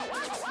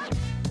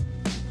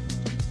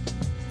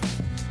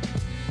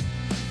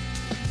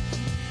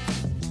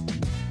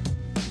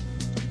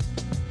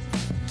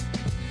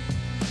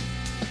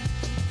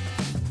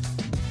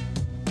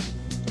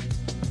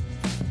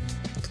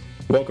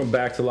Welcome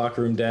back to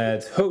Locker Room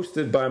Dads,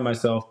 hosted by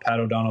myself, Pat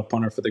O'Donnell,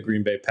 punter for the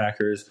Green Bay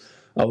Packers.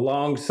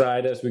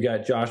 Alongside us, we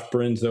got Josh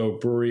Brinzo,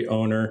 brewery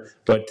owner.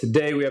 But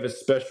today we have a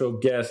special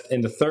guest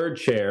in the third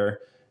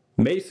chair,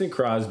 Mason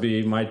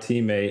Crosby, my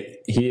teammate.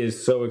 He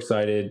is so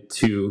excited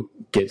to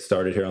get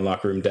started here on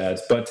Locker Room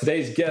Dads. But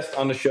today's guest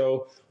on the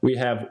show, we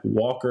have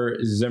Walker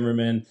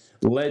Zimmerman,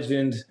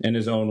 legend in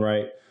his own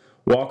right.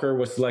 Walker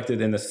was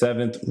selected in the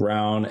 7th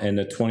round in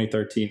the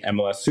 2013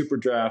 MLS Super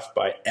Draft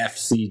by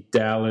FC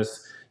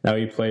Dallas. Now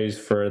he plays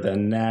for the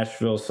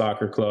Nashville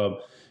Soccer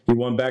Club. He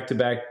won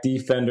back-to-back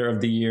Defender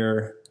of the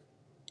Year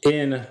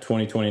in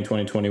 2020 and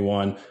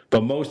 2021.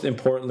 But most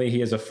importantly,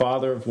 he is a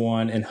father of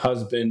one and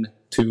husband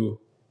to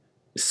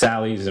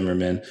Sally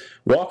Zimmerman.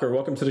 Walker,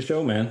 welcome to the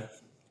show, man.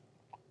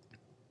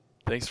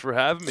 Thanks for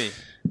having me.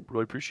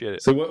 Really appreciate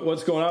it. So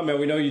what's going on, man?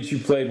 We know you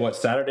played,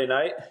 Saturday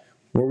night?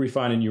 Where are we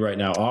finding you right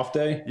now? Off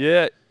day?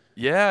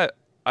 Yeah.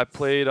 I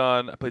played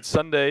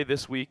Sunday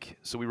this week,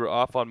 so we were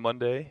off on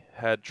Monday,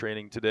 had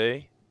training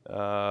today.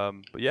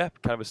 But yeah,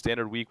 kind of a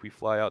standard week. We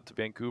fly out to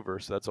Vancouver,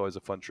 so that's always a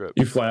fun trip.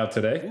 You fly out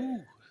today?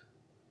 Ooh.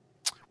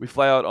 We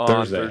fly out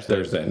on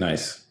Thursday.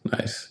 Nice.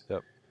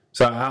 Yep.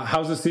 So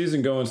how's the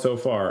season going so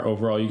far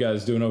overall? You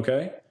guys doing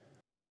okay?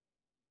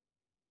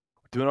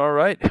 Doing all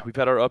right. We've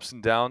had our ups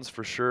and downs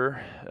for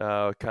sure,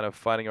 kind of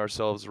finding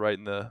ourselves right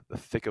in the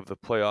thick of the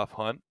playoff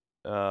hunt.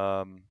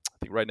 I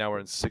think right now we're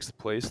in 6th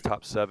place.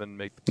 Top 7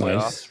 make the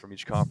playoffs from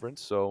each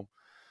conference. So,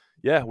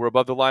 yeah, we're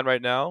above the line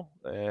right now,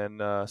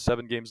 and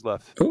 7 games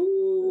left.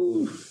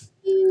 Ooh.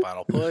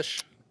 Final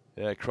push.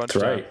 Yeah, crunch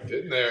That's time. right.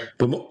 Getting there.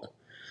 But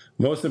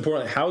most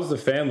importantly, how's the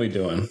family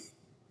doing?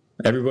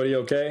 Everybody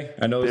okay?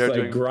 I know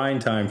it's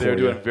grind time for you.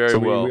 They're doing very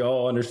well. We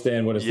all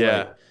understand what it's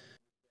like.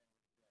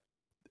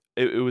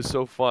 It was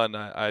so fun.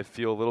 I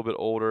feel a little bit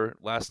older.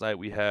 Last night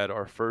we had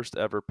our first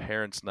ever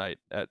parents' night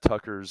at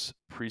Tucker's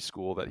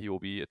preschool that he will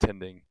be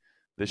attending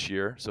this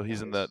year. So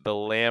he's in the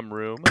Lamb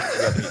room. We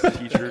got to meet the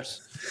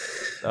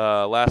teachers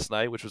last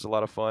night, which was a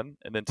lot of fun.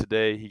 And then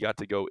today he got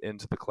to go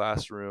into the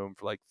classroom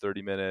for like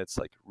 30 minutes,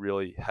 like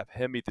really have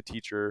him meet the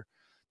teacher,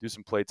 do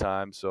some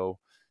playtime. So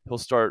he'll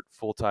start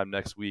full-time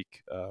next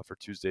week for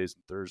Tuesdays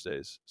and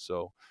Thursdays.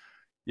 So,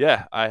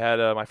 yeah, I had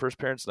my first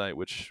parents' night,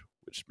 which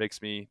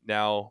makes me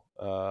now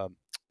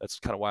that's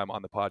kind of why I'm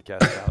on the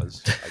podcast now,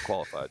 is I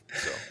qualified.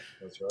 So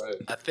that's right.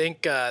 I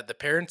think the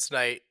parents'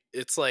 night,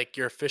 it's like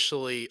you're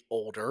officially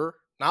older.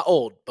 Not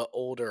old, but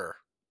older.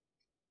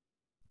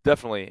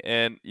 Definitely.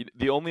 And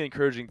the only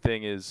encouraging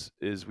thing is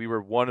we were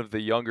one of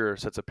the younger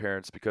sets of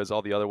parents, because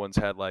all the other ones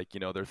had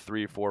their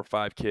 3, 4,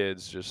 5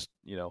 kids just,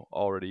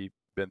 already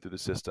been through the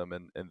system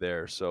and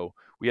there. So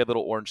we had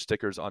little orange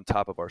stickers on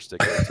top of our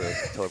sticker to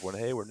tell everyone,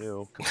 hey, we're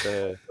new. Come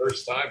say.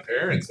 First time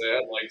parents, they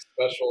had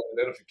special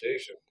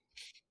identification.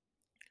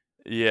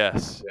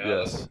 Yes.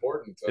 That's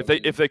important.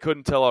 If they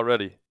couldn't tell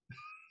already.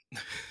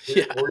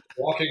 We're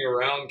walking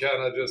around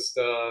kind of just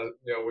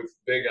with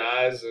big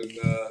eyes and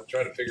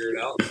trying to figure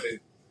it out.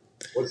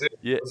 Was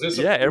this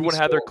everyone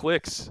had their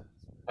clicks.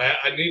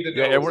 I need to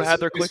know. Yeah, everyone had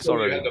their clicks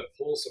already. You had to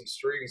pull some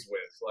strings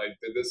with.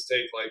 Did this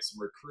take some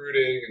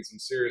recruiting and some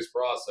serious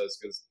process?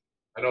 Because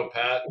I know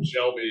Pat and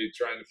Shelby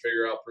trying to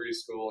figure out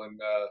preschool and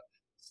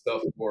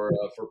stuff for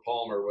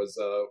Palmer was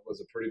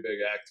a pretty big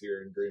act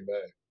here in Green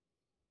Bay.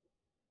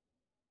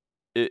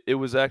 It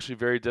was actually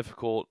very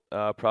difficult.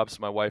 Props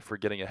to my wife for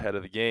getting ahead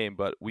of the game.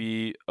 But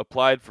we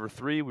applied for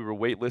 3. We were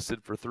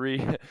waitlisted for 3,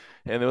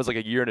 and it was like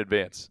a year in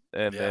advance.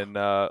 And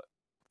then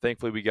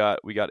thankfully we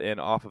got in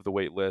off of the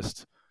wait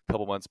list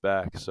couple months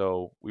back,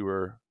 so we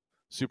were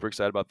super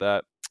excited about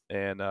that.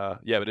 And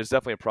but it's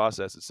definitely a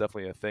process. It's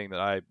definitely a thing that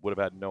I would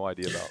have had no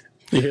idea about.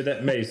 You hear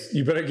that, Mace?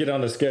 You better get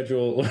on the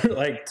schedule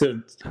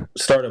to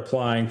start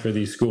applying for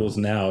these schools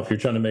now if you're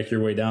trying to make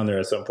your way down there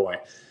at some point.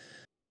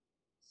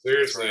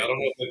 Seriously, I don't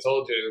know if they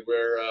told you,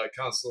 we're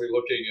constantly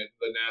looking at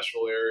the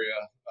Nashville area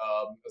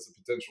as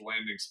a potential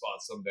landing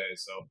spot someday.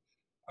 So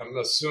I'm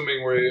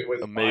assuming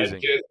with Amazing.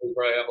 5 kids, we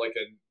probably have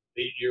an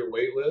 8-year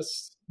wait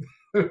list.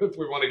 If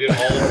we want to get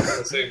all of them in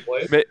the same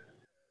place,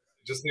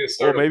 just need to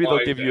start. Or maybe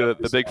they'll give you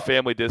the big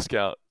family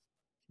discount.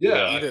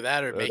 Yeah, either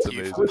that or make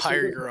you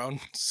hire your own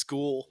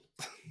school.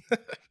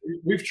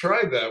 We've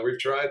tried that. We've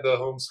tried the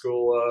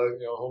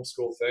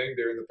homeschool thing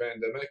during the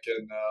pandemic,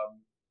 and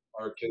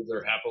our kids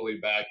are happily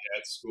back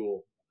at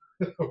school.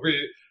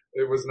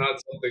 It was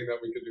not something that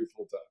we could do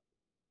full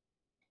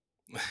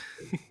time.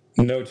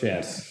 No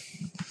chance.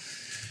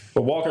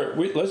 But Walker,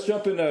 let's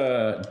jump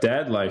into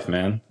dad life,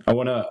 man. I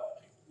want to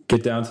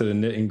get down to the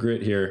nit and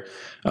grit here.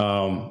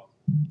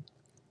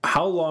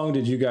 How long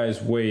did you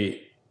guys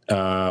wait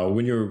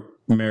when you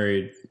were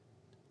married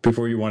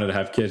before you wanted to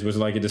have kids? Was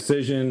it a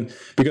decision?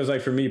 Because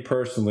for me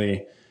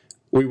personally,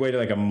 we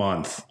waited a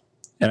month.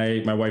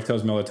 And my wife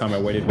tells me all the time I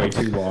waited way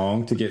too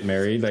long to get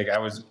married.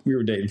 We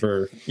were dating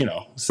for,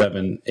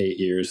 7, 8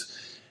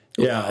 years.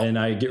 Yeah, and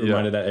I get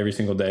reminded that every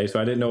single day. So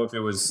I didn't know if it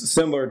was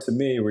similar to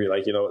me where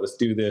you're let's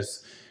do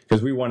this.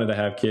 Because we wanted to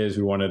have kids.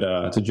 We wanted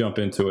to jump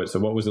into it. So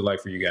what was it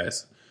like for you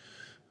guys?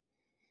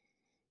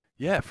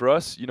 Yeah, for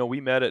us, we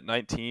met at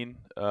 19,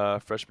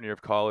 freshman year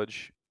of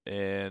college,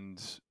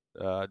 and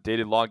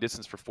dated long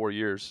distance for 4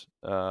 years.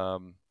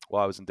 While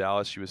I was in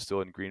Dallas, she was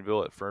still in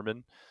Greenville at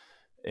Furman.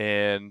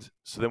 And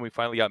so then we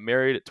finally got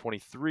married at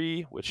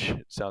 23, which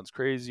sounds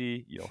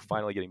crazy,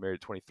 finally getting married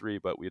at 23,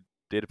 but we had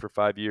dated for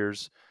 5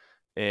 years.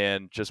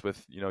 And just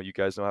with, you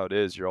guys know how it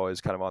is. You're always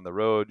kind of on the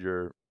road.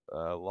 You're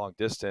long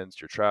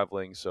distance. You're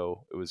traveling.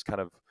 So it was kind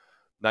of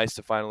nice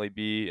to finally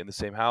be in the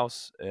same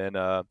house. And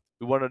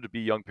we wanted to be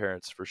young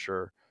parents for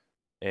sure.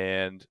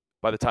 And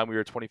by the time we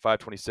were 25,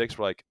 26,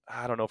 we're like,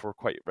 I don't know if we're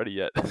quite ready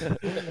yet,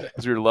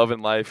 because we were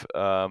loving life.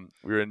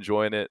 We were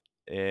enjoying it.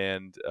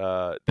 And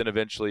then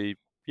eventually,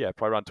 yeah,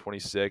 probably around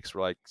 26,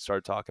 we're like,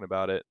 started talking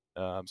about it.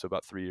 So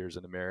about 3 years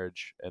into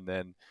marriage. And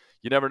then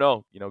you never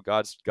know,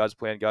 God's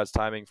plan, God's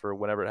timing for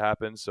whenever it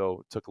happens. So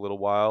it took a little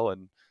while,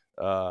 and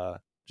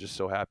just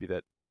so happy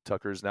that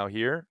Tucker is now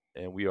here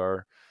and we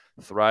are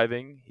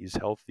thriving. He's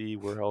healthy.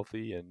 We're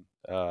healthy. And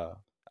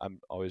I'm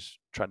always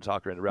trying to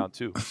talk her into round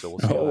 2. So we'll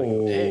see how that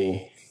goes.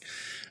 Hey.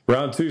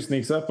 Round 2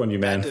 sneaks up on you,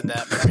 man. That did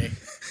that for me.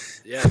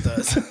 Yeah, it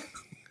does.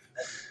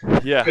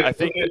 Yeah, I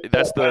think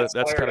that's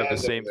kind of the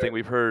same thing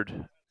we've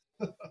heard.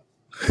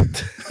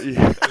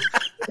 Yeah.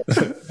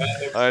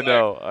 I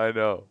know.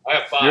 I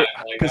have 5.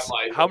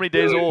 How many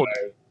days old?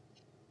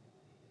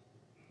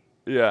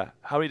 Yeah.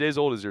 How many days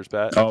old is yours,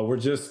 Pat? Oh, we're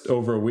just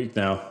over a week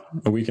now.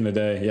 A week and a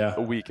day, yeah.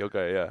 A week,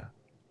 okay, yeah.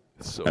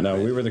 So I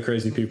know, we were the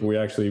crazy people. We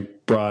actually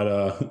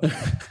brought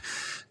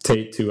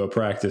Tate to a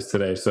practice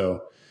today.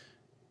 So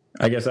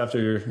I guess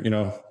after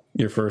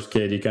your first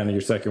kid,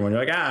 your second one,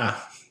 you're like,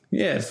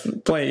 yes,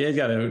 play. You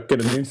got a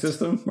good immune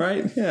system,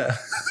 right? Yeah.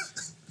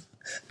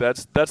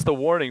 That's the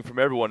warning from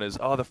everyone is,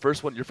 your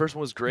first one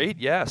was great.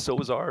 Yeah, so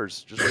was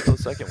ours. Just wait till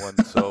the second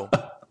one. So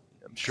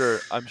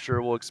I'm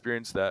sure we'll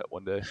experience that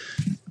one day.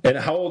 And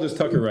how old is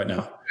Tucker right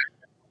now?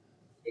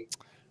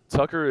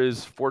 Tucker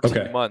is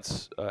 14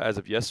 months as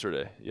of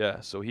yesterday.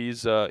 Yeah, so he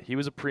was a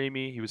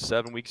preemie. He was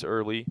 7 weeks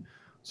early,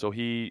 so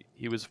he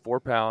was 4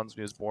 pounds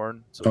when he was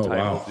born. So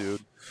tiny little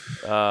dude.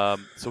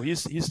 So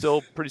he's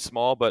still pretty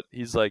small, but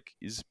he's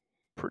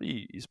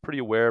pretty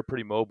aware,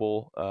 pretty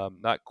mobile.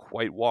 Not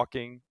quite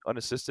walking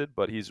unassisted,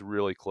 but he's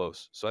really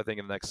close. So I think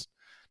in the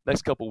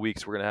next couple of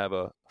weeks we're gonna have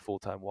a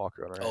full-time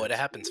walker on our hands. It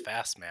happens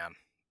fast, man.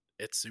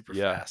 It's super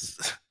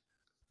fast.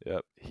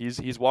 Yeah,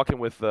 he's walking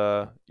with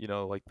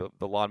like the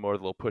lawnmower,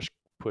 the little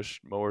push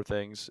mower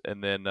things,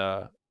 and then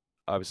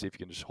obviously if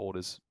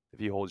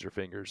he holds your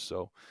fingers,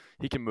 so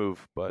he can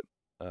move, but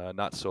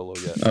not solo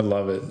yet. I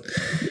love it.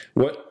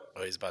 What?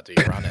 Oh, he's about to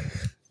be running.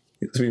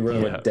 He's be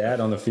running with Dad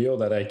on the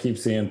field that I keep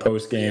seeing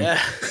post game.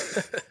 Yeah.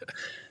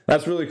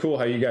 That's really cool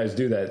how you guys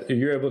do that. Are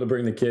you able to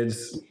bring the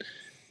kids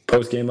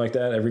post game like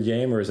that every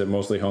game, or is it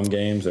mostly home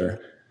games?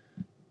 Or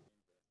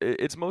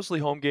it's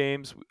mostly home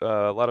games.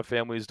 A lot of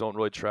families don't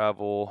really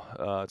travel.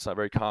 It's not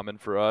very common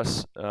for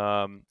us.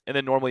 And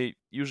then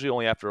usually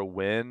only after a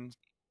win,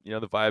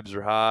 the vibes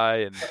are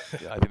high, and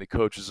I think the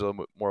coach is a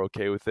little more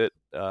okay with it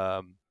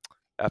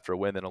after a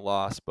win than a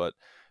loss. But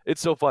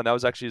it's so fun. That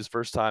was actually his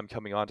first time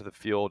coming onto the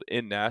field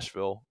in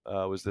Nashville.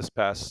 Was this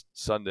past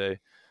Sunday.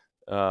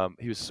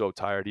 He was so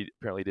tired. He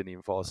apparently didn't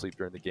even fall asleep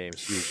during the game.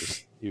 So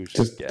he was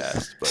just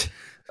gassed. But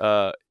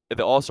at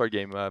the All-Star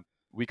game a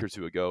week or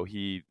two ago,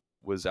 he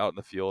was out in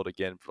the field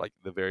again for like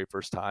the very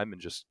first time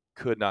and just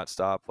could not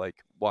stop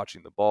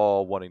watching the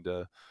ball, wanting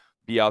to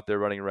be out there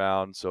running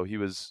around. So he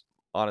was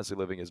honestly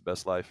living his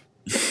best life.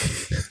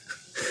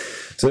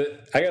 So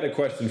I got a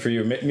question for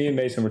you. Me and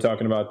Mason were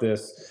talking about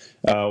this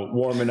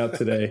warming up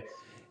today.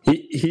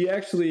 He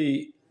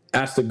actually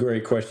asked a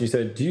great question. He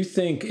said, do you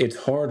think it's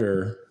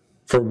harder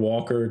for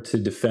Walker to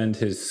defend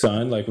his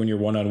son, like when you're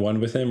one-on-one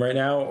with him right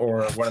now,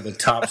 or one of the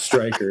top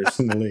strikers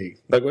in the league?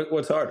 Like,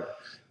 what's harder?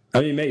 I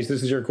mean, Mace,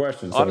 this is your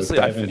question, so honestly,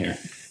 dive in here.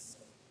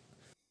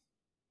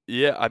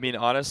 Yeah, I mean,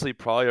 honestly,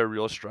 probably a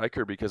real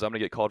striker, because I'm going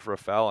to get called for a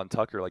foul on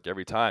Tucker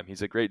every time.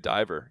 He's a great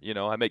diver.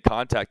 I make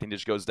contact and he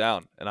just goes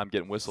down, and I'm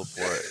getting whistled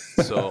for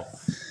it. So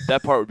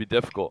that part would be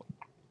difficult.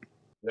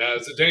 Yeah,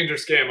 it's a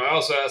dangerous game. I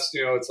also asked,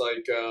 it's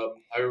like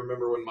I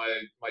remember when my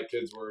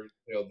kids were,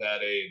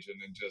 that age,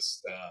 and then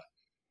just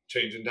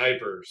changing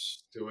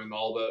diapers, doing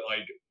all the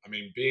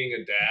being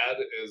a dad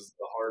is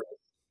the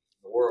hardest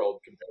in the world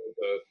compared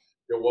to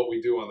what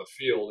we do on the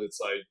field. It's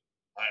like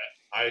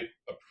I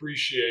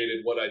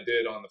appreciated what I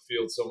did on the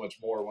field so much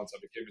more once I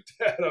became a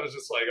dad. I was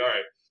just like, all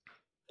right,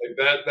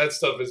 that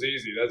stuff is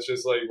easy. That's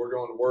just we're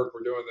going to work,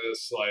 we're doing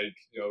this.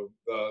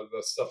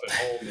 The stuff at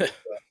home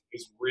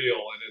is real,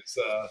 and it's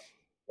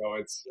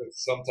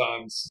it's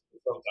sometimes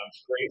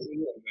crazy,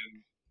 and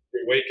then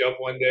you wake up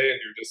one day and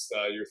you're just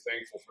you're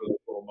thankful for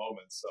those little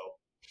moments. So.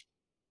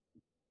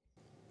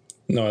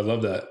 No, I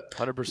love that.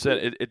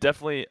 100%. It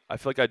definitely, I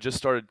feel like I just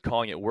started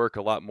calling it work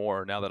a lot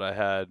more now that I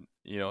had,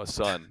 a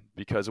son,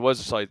 because it was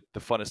just the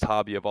funnest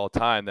hobby of all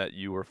time that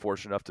you were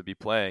fortunate enough to be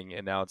playing.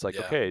 And now it's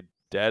okay,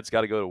 Dad's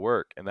got to go to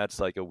work. And that's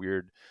a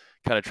weird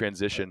kind of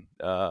transition.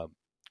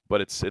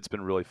 But it's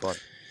been really fun.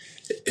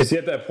 Is he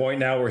at that point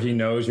now where he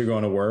knows you're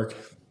going to work?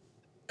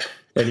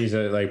 And he's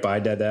like, bye,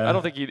 dad. I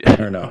don't think he.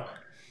 Or no?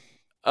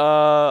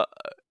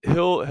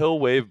 He'll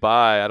wave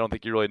bye. I don't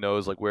think he really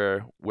knows like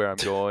where I'm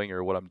going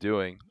or what I'm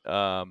doing.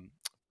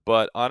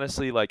 But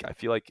honestly, like I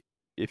feel like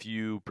if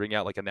you bring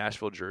out like a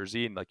Nashville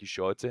jersey and like you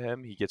show it to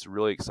him, he gets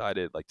really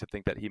excited like to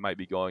think that he might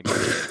be going to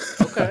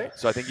the game. Okay.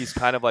 So I think he's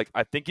kind of like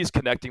he's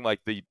connecting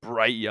like the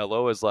bright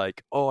yellow as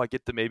like, oh, I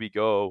get to maybe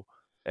go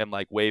and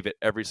like wave at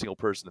every single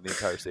person in the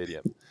entire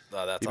stadium.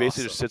 Oh, that's He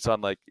basically awesome. just sits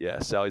on like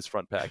Sally's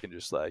front pack and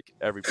just like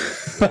every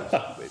person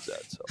he waves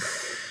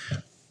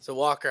at. So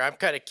Walker, I'm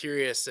kind of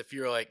curious if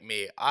you're like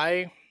me.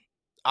 I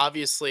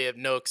obviously have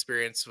no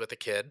experience with a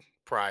kid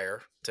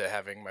prior to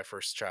having my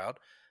first child.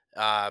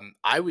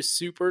 I was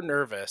super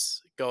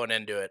nervous going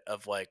into it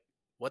of like,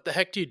 what the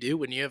heck do you do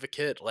when you have a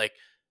kid? Like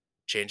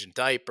changing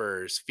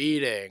diapers,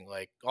 feeding,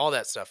 like all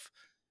that stuff.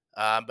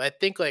 But I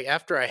think like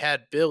after I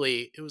had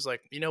Billy, it was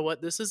like, you know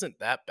what? This isn't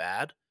that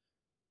bad.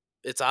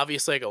 It's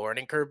obviously like a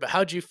learning curve, but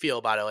how'd you feel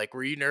about it? Like,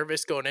 were you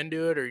nervous going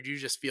into it or did you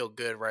just feel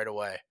good right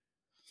away?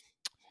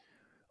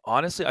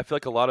 Honestly, I feel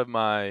like a lot of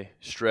my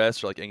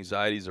stress or like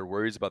anxieties or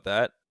worries about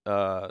that.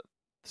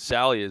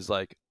 Sally is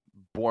like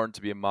born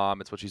to be a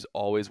mom. It's what she's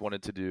always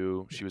wanted to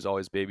do. She was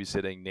always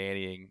babysitting,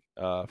 nannying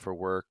for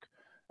work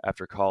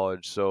after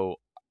college. So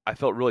I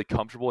felt really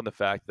comfortable in the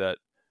fact that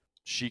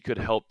she could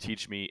help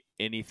teach me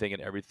anything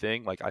and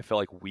everything. Like I felt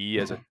like we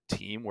as a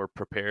team were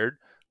prepared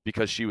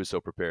because she was so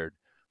prepared.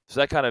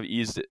 So that kind of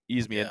eased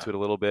me into it a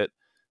little bit.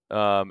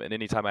 And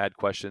anytime I had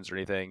questions or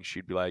anything,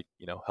 she'd be like,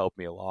 help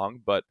me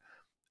along. But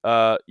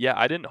I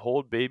didn't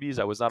hold babies.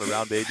 I was not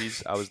around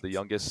babies. I was the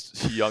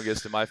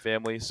youngest in my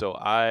family. So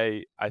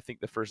I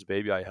think the first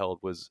baby I held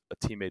was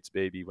a teammate's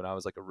baby when I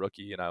was like a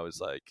rookie, and I was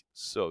like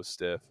so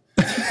stiff.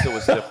 Still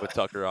was stiff with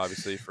Tucker,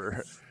 obviously,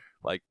 for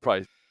like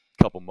probably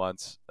a couple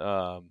months.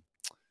 I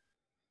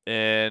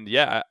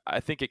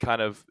think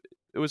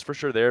it was for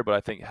sure there, but I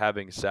think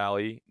having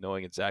Sally,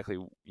 knowing exactly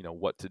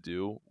what to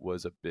do,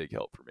 was a big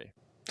help for me.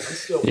 I'm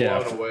still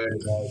blown away.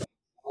 Like,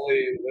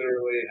 Sally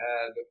literally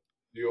had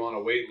you on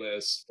a wait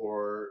list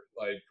for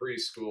like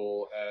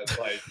preschool at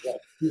like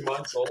 2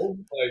 months old.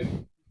 Like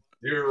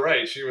you're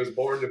right, she was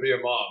born to be a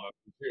mom. I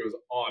mean, she was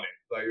on it.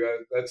 Like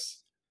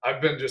that's.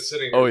 I've been just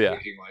sitting here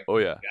thinking like,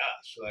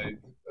 gosh, like.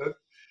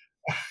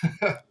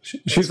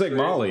 She's like crazy.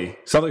 Molly.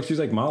 Sounds like she's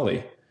like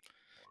Molly.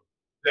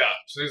 Yeah,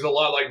 she's a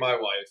lot like my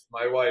wife.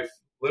 My wife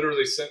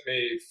literally sent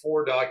me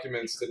 4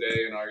 documents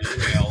today in our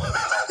email.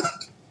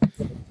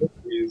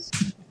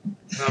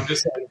 And I'm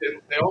just like,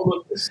 they all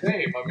look the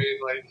same. I mean,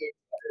 like, I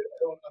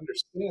don't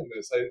understand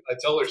this. I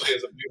tell her she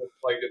has a beautiful,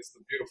 like, it's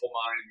the Beautiful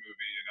Mind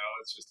movie.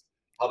 It's just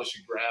how does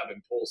she grab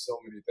and pull so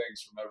many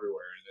things from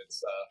everywhere, and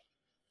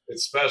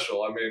it's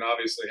special. I mean,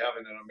 obviously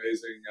having an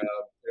amazing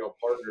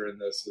partner in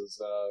this is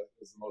the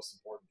most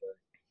important thing.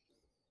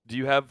 Do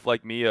you have,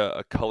 like me,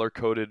 a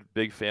color-coded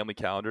big family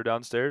calendar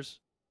downstairs?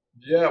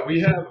 Yeah, we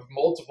have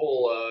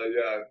multiple,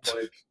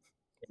 like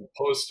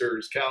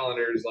posters,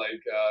 calendars,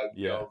 like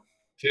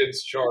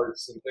kids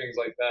charts and things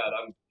like that.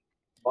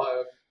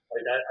 I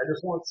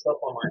just want stuff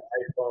on my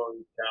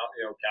iPhone,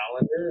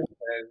 calendar,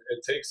 and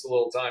it takes a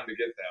little time to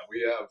get that.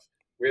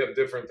 We have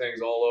different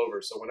things all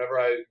over. So whenever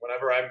I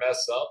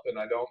mess up and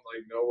I don't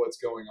like know what's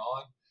going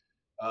on,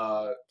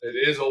 it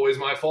is always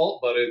my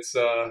fault. But it's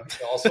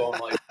also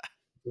I'm like,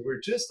 we're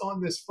just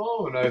on this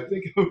phone. I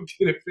think we'll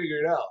get it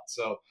figured out.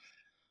 So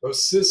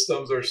those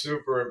systems are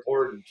super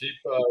important. Keep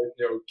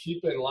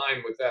in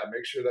line with that.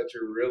 Make sure that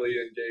you're really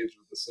engaged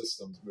with the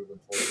systems moving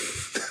forward.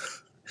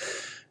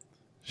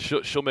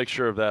 She'll make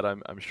sure of that.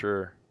 I'm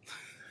sure.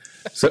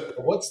 So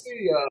what's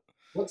the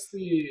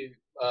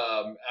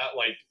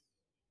like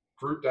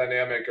group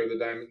dynamic or the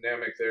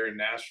dynamic there in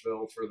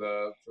Nashville for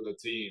the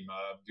team?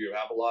 Do you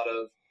have a lot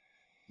of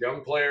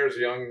young players,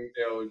 young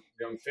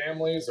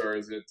families, or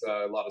is it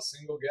a lot of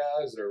single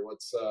guys, or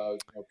what's kind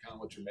of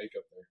what's your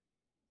makeup there?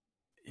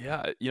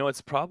 Yeah,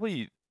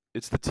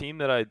 it's the team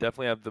that I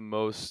definitely have the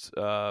most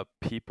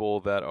people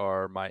that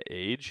are my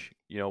age.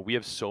 We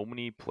have so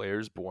many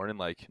players born in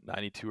like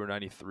 92 or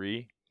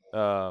 93.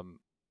 So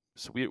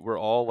we're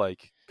all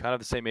like kind of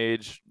the same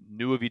age,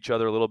 knew of each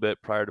other a little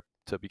bit prior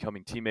to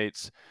becoming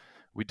teammates.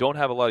 We don't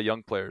have a lot of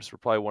young players. We're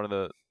probably one of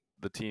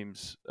the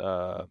teams,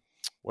 one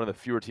of the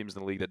fewer teams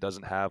in the league that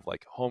doesn't have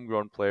like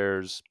homegrown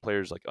players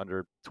like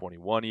under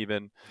 21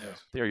 even. Yeah. I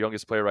think our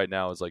youngest player right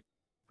now is like,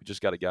 we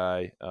just got a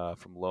guy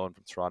from loan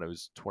from Toronto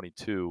who's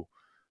 22,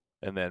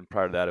 and then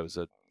prior to that it was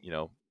the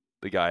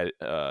guy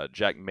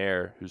Jack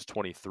Mayer who's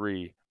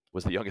 23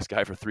 was the youngest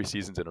guy for 3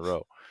 seasons in a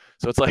row.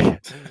 So it's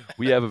like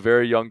we have a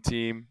very young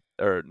team,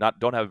 or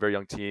don't have a very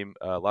young team.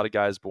 A lot of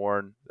guys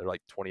born, they're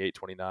like 28,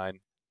 29,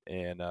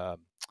 and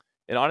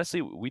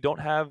honestly we don't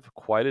have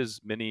quite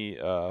as many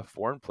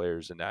foreign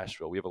players in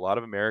Nashville. We have a lot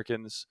of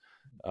Americans.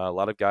 A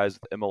lot of guys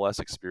with MLS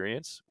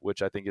experience,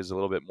 which I think is a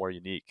little bit more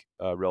unique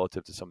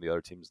relative to some of the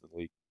other teams in the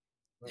league.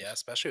 Yeah,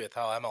 especially with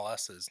how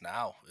MLS is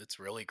now. It's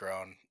really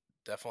grown.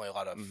 Definitely a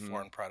lot of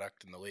foreign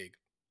product in the league.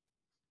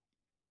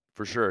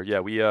 For sure.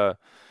 Yeah,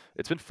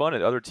 it's been fun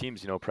at other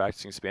teams,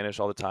 practicing Spanish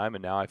all the time,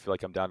 and now I feel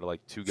like I'm down to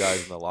like 2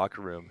 guys in the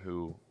locker room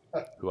who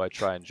who I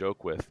try and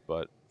joke with.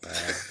 But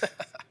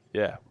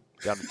yeah,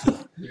 down to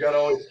 2. You got to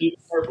always keep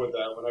sharp with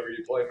that whenever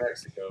you play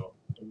Mexico.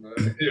 In those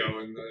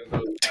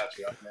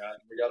matchups, man.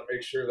 We got to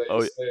make sure that you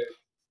Oh,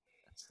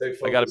 stay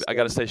focused. I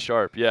gotta stay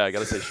sharp. Yeah, I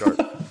gotta stay sharp.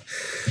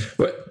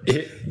 But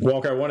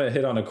Walker, I want to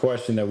hit on a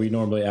question that we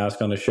normally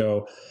ask on the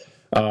show.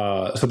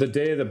 So the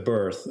day of the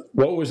birth,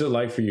 what was it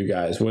like for you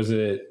guys? Was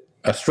it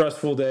a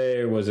stressful day,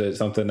 or was it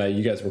something that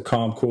you guys were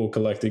calm, cool,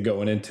 collected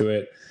going into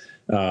it?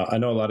 I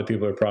know a lot of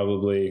people are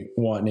probably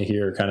wanting to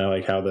hear kind of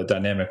like how the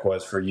dynamic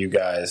was for you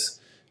guys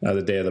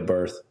the day of the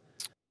birth.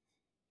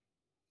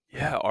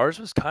 Yeah, ours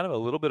was kind of a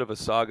little bit of a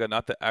saga,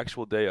 not the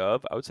actual day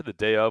of. I would say the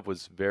day of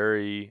was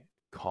very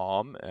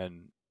calm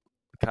and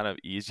kind of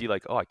easy.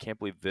 Like, oh, I can't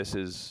believe this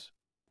is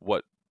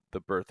what the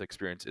birth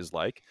experience is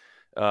like.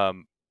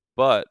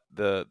 But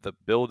the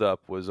build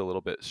up was a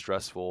little bit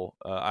stressful.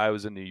 I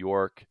was in New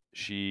York.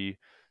 She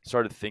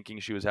started thinking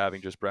she was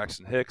having just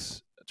Braxton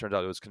Hicks. It turned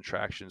out it was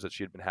contractions that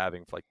she had been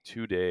having for like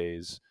 2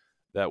 days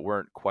that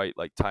weren't quite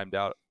like timed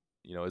out,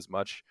 as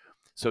much.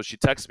 So she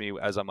texts me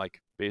as I'm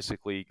like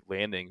basically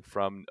landing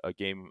from a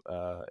game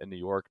in New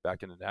York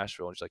back into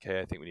Nashville, and she's like,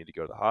 "Hey, I think we need to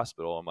go to the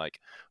hospital." I'm like,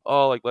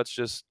 "Oh, like let's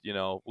just,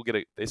 we'll get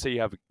a." They say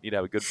you need to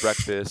have a good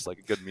breakfast, like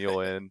a good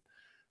meal in.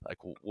 Like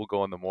we'll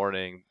go in the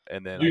morning,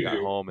 and then I got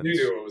home, and you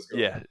knew what was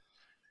going on.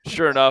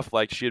 Sure enough,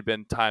 like she had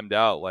been timed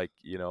out, like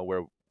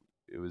where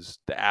it was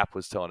the app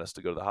was telling us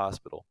to go to the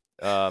hospital.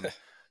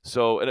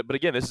 But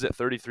again, this is at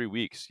 33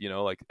 weeks,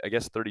 like I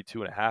guess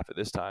 32 and a half at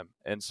this time.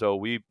 And so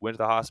we went to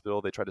the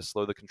hospital. They tried to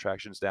slow the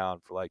contractions down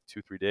for like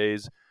 2-3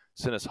 days,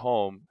 sent us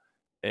home,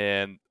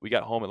 and we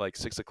got home at like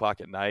 6:00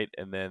 at night.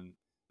 And then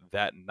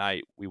that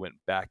night we went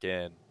back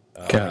in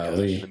in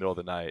the middle of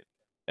the night.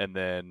 And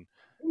then,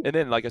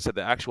 like I said,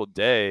 the actual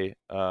day,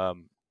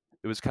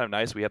 it was kind of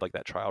nice. We had like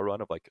that trial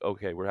run of like,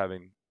 okay, we're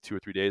having 2 or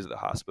 3 days at the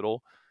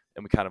hospital,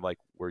 and we kind of like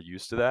were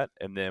used to that.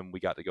 And then we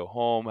got to go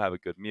home, have a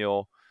good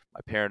meal. My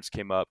parents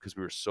came up because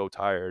we were so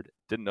tired,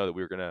 didn't know that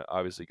we were going to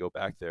obviously go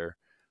back there.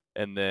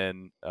 And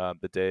then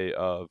the day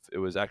of, it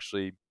was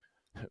actually,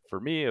 for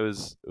me, it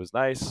was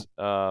nice.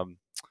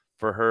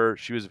 For her,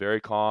 she was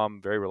very calm,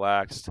 very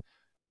relaxed.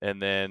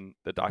 And then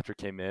the doctor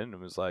came in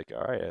and was like,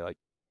 "All right,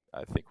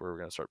 I think we're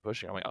going to start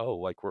pushing." I'm like, "Oh,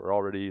 like we're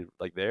already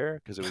like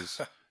there?" Because it was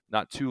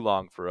not too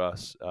long for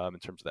us in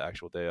terms of the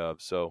actual day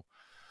of. So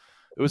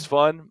it was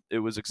fun. It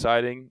was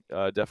exciting.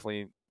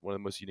 Definitely one of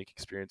the most unique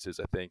experiences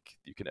I think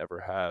you can ever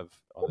have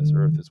on this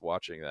earth is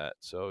watching that.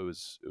 So it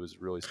was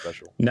really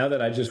special. Now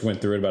that I just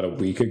went through it about a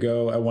week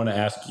ago, I want to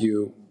ask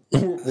you,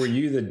 were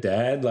you the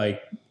dad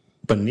like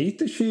beneath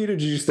the sheet, or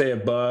did you stay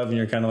above and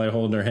you're kind of like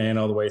holding her hand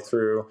all the way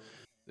through?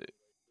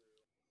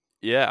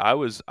 Yeah, I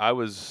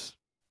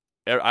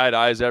had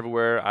eyes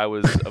everywhere. I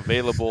was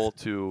available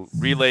to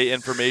relay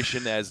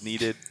information as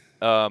needed.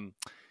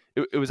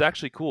 It was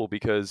actually cool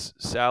because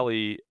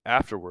Sally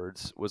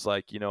afterwards was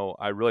like,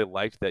 I really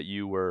liked that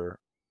you were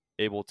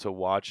able to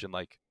watch and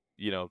like,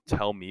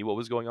 tell me what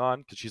was going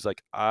on. Cause she's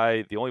like,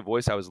 the only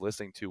voice I was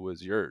listening to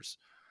was yours.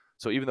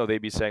 So even though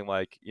they'd be saying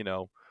like,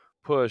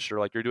 push or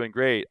like, you're doing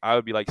great, I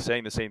would be like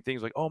saying the same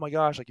things like, oh my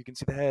gosh, like you can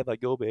see the head, like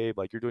go babe,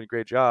 like you're doing a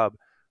great job.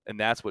 And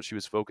that's what she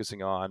was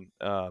focusing on.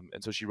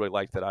 And so she really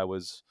liked that I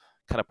was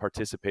kind of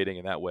participating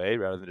in that way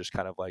rather than just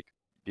kind of like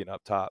being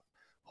up top,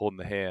 holding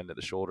the hand at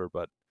the shoulder.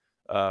 But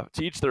to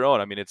each their own.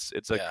 I mean, it's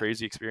a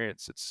crazy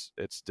experience.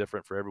 It's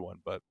different for everyone,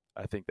 but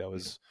I think that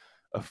was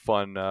a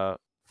fun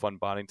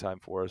bonding time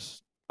for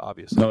us.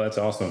 Obviously. No, that's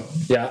awesome.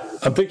 Yeah,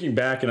 I'm thinking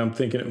back, and I'm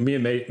thinking me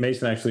and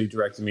Mason actually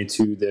directed me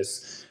to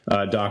this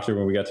doctor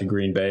when we got to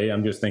Green Bay.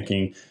 I'm just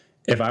thinking,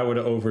 if I would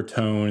have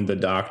overtoned the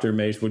doctor,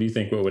 Mace, what do you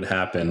think what would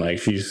happen? Like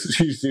she's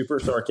super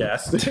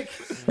sarcastic.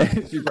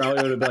 She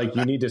probably would have been like,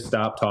 "You need to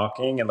stop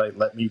talking and like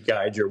let me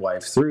guide your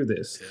wife through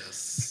this."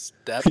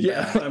 Step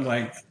back. I'm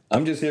like,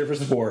 I'm just here for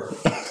support.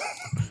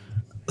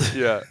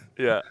 Yeah.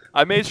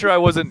 I made sure I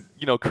wasn't,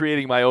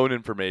 creating my own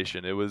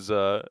information. It was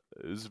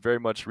very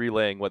much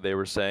relaying what they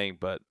were saying,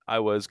 but I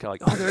was kind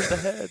of like, "Oh, there's the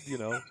head,"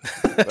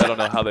 I don't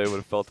know how they would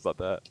have felt about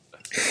that.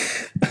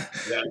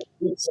 Yeah,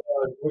 it's,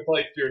 with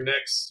like your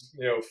next,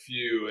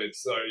 few,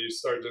 it's you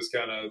start just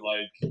kind of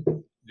like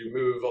you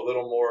move a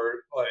little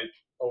more like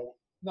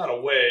not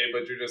away,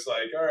 but you're just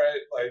like, all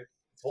right, like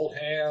hold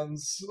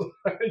hands.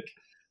 Like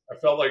I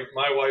felt like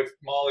my wife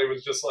Molly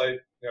was just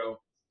like,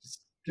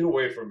 just get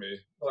away from me,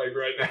 like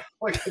right now.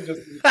 Like I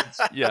just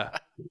yeah.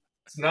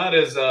 It's not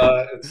as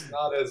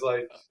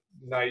like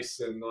nice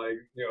and like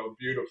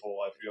beautiful.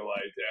 I feel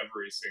like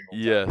every single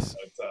time. Yes.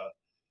 But,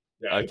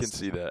 yeah, I can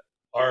see that.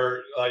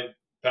 Our like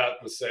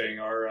Pat was saying,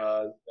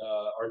 our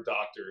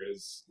doctor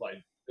is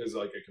like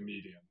a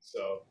comedian.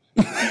 So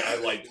I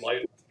like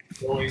going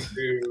to Molly's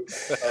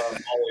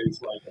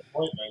like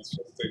appointments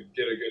just to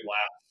get a good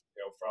laugh,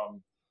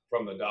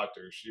 from the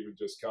doctor. She would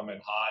just come in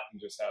hot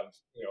and just have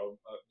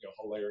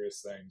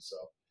hilarious things. So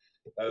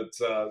that's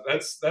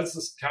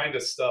the kind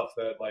of stuff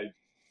that like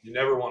you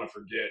never want to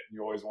forget.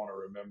 You always want to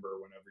remember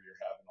whenever you're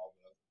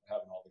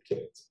having all the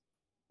kids.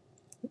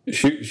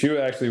 She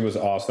actually was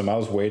awesome. I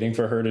was waiting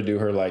for her to do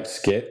her like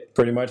skit,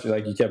 pretty much.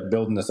 Like you kept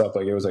building this up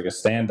like it was like a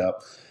stand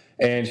up,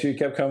 and she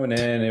kept coming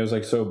in. It was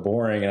like so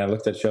boring, and I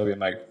looked at Shelby. I'm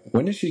like,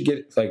 when does she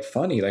get like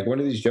funny? Like when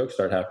do these jokes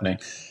start happening?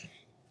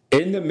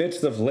 In the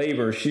midst of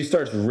labor, she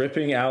starts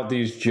ripping out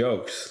these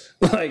jokes.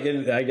 Like,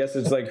 and I guess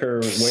it's like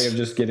her way of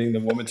just getting the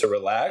woman to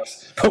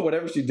relax. But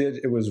whatever she did,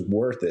 it was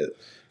worth it.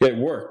 It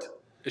worked.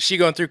 Is she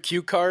going through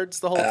cue cards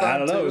the whole time? I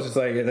don't know. Too? It was just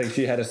like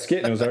she had a skit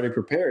and it was already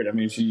prepared. I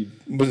mean, she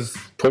was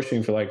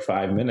pushing for like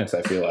 5 minutes,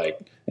 I feel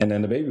like, and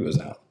then the baby was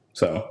out.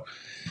 So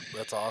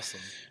that's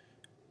awesome.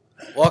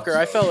 Walker,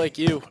 I felt like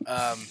you.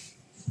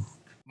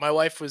 My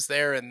wife was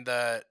there, and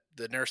the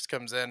nurse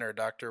comes in, or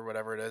doctor,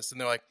 whatever it is, and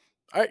they're like,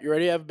 "All right, you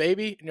ready to have a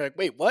baby?" And you're like,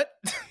 "Wait, what?"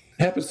 it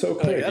happened so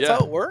quick. That's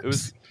how it works. It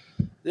was,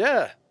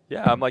 yeah.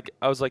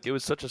 I was like, it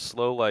was such a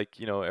slow, like,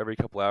 every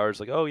couple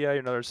hours, like, oh yeah, you're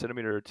another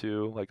centimeter or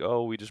two, like,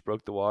 oh, we just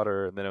broke the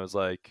water, and then it was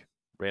like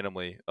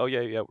randomly, oh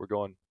yeah, we're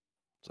going.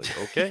 It's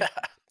like, okay. Yeah.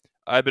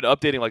 I've been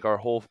updating like our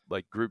whole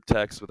like group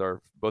text with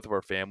both of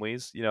our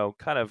families,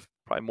 kind of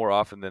probably more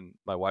often than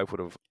my wife would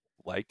have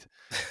liked.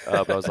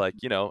 But I was like,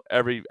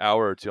 every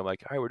hour or two, I'm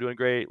like, all right, we're doing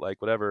great,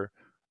 like whatever.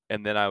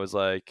 And then I was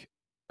like,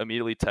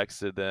 immediately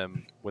texted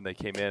them when they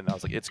came in. And I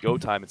was like, it's go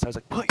time. And so I was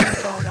like, put your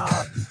phone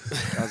up.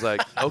 And I was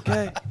like,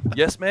 okay,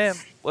 yes, ma'am,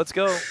 let's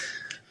go.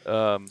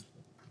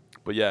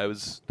 But yeah,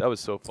 that was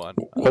so fun.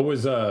 What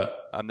was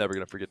I'm never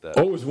gonna forget that.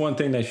 What was one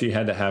thing that she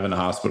had to have in the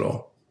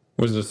hospital?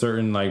 Was it a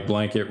certain like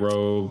blanket,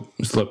 robe,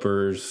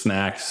 slippers,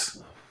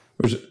 snacks?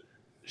 Was it?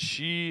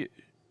 She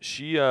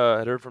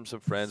had heard from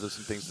some friends of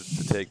some things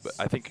to take, but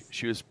I think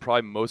she was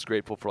probably most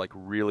grateful for like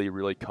really,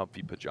 really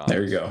comfy pajamas.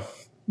 There you go.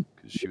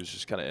 Because she was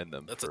just kind of in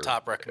them. That's a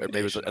top recommendation.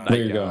 Maybe it was a There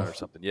you nightgown go. or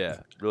something.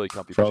 Yeah, really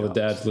comfy For pajamas. all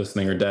the dads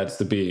listening or dads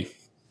to be,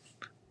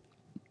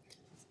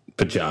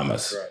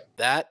 pajamas.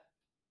 Right.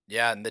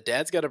 Yeah, and the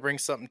dad's got to bring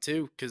something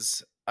too,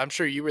 because I'm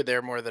sure you were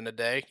there more than a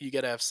day. You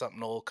got to have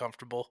something a little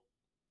comfortable.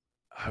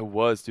 I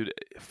was, dude.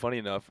 Funny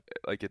enough,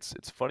 like it's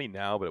funny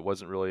now, but it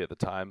wasn't really at the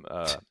time.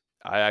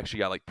 I actually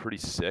got like pretty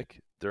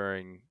sick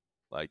during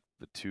like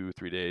the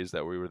 2-3 days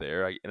that we were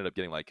there. I ended up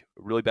getting like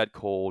a really bad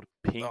cold,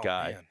 pink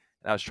eye, Man.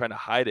 and I was trying to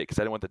hide it because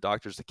I didn't want the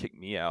doctors to kick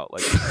me out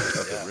like of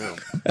the room.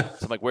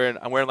 So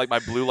I'm wearing like my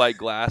blue light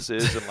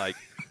glasses, and like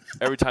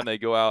every time they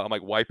go out, I'm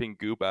like wiping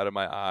goop out of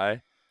my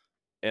eye,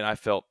 and I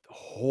felt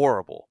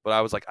horrible. But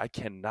I was like, I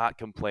cannot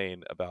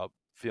complain about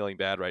feeling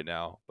bad right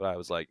now. But I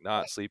was like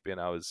not sleeping.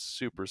 I was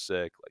super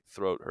sick, like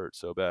throat hurt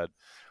so bad.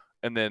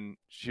 And then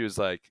she was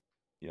like,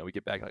 we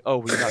get back like, oh,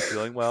 were you not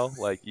feeling well?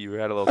 Like you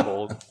had a little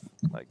cold?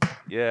 Like,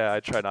 yeah, I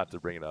try not to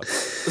bring it up.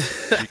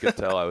 She could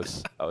tell I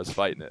was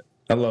fighting it.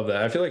 I love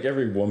that. I feel like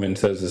every woman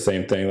says the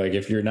same thing. Like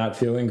if you're not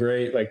feeling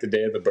great, like the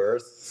day of the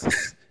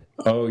birth,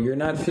 oh, you're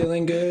not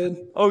feeling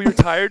good? Oh, you're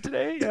tired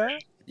today? Yeah.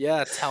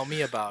 Yeah, tell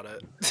me about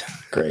it.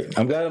 Great.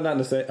 I'm glad I'm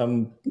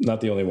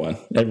not the only one.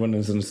 Everyone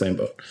is in the same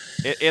boat.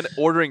 And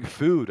ordering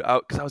food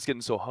because I was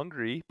getting so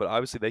hungry, but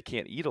obviously they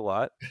can't eat a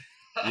lot,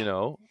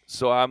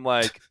 So I'm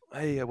like,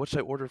 hey, what should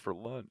I order for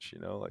lunch?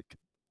 Like,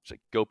 should I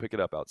go pick it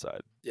up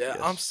outside? Yeah, Yes.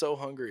 I'm so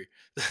hungry.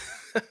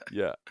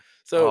 Yeah.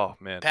 So Oh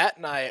man. Pat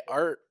and I,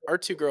 our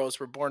two girls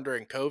were born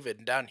during COVID,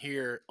 and down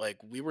here, like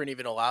we weren't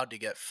even allowed to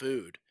get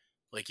food.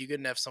 Like you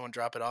couldn't have someone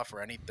drop it off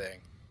or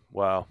anything.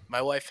 Wow.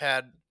 My wife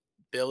had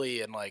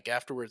Billy, and like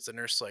afterwards, the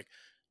nurse like,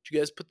 "Did you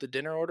guys put the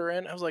dinner order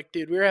in?" I was like,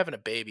 "Dude, we were having a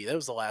baby. That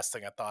was the last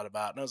thing I thought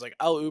about." And I was like,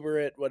 "I'll Uber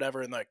it,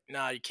 whatever." And like,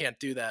 "Nah, you can't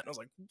do that." And I was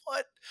like,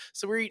 "What?"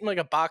 So we're eating like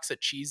a box of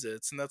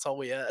Cheez-Its, and that's all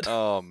we had.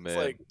 Oh man.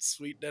 It's like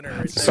sweet dinner. Right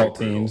there.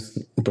 Saltines.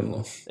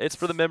 It's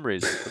for the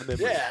memories.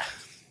 Yeah.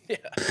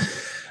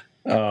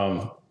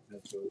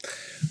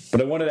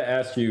 But I wanted to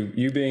ask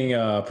you, being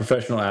a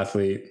professional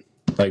athlete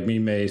like me,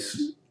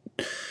 Mace,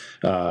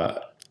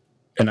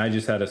 and I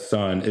just had a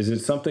son, is it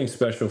something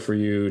special for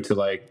you to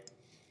like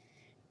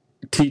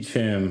teach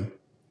him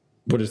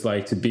what it's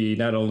like to be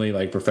not only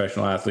like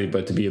professional athlete,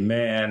 but to be a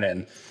man?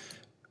 And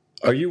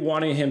are you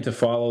wanting him to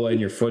follow in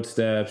your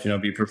footsteps,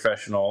 be a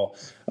professional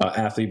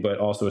athlete, but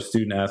also a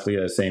student athlete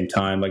at the same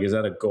time? Like, is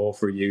that a goal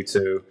for you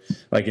to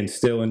like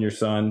instill in your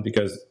son?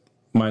 Because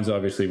mine's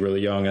obviously really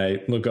young.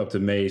 I look up to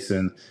Mace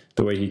and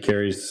the way he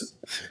carries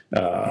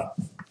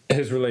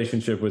his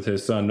relationship with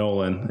his son,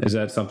 Nolan. Is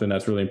that something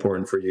that's really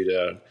important for you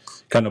to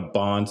kind of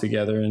bond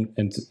together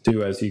and to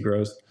do as he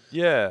grows?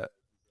 Yeah,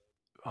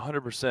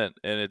 100%.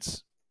 And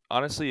it's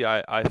honestly,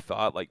 I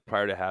thought like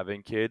prior to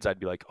having kids, I'd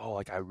be like, oh,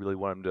 like I really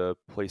want him to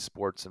play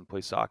sports and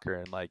play soccer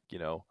and like,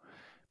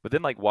 but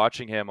then like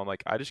watching him, I'm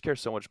like, I just care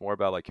so much more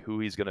about like who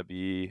he's going to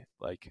be,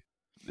 like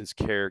his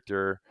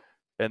character.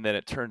 And then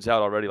it turns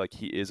out already like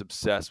he is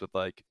obsessed with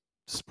like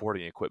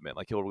sporting equipment.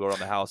 Like he'll go around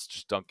the house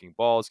just dunking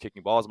balls,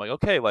 kicking balls. I'm like,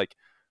 okay, like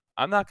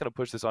I'm not going to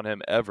push this on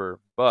him ever,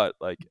 but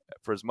like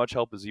for as much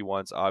help as he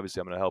wants, obviously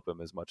I'm going to help him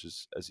as much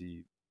as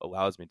he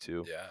allows me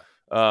to.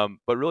 Yeah.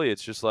 But really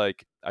it's just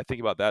like I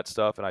think about that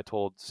stuff, and I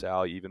told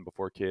Sally even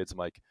before kids, I'm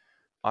like,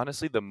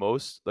 honestly, the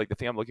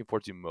thing I'm looking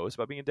forward to most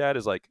about being a dad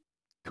is like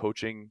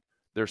coaching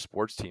their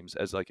sports teams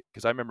as like,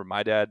 because I remember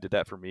my dad did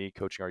that for me,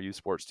 coaching our youth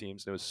sports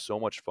teams, and it was so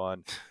much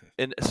fun.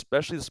 And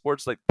especially the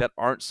sports like that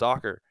aren't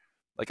soccer.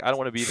 Like, I don't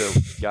want to be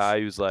the guy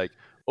who's like,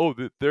 oh,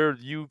 their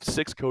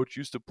U6 coach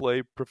used to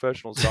play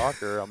professional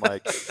soccer. I'm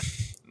like,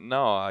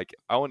 no, like,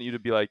 I want you to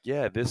be like,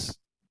 yeah, this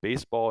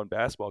baseball and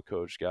basketball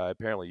coach guy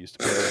apparently used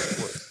to play other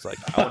sports. It's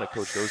like, I want to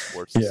coach those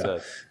sports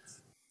instead.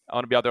 I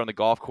want to be out there on the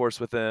golf course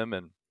with him.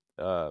 And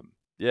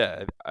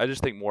yeah, I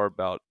just think more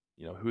about,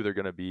 who they're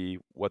going to be,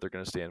 what they're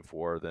going to stand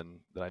for than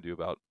I do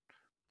about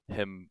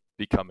him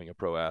becoming a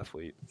pro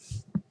athlete.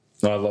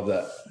 No, I love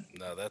that.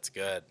 No, that's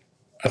good.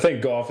 I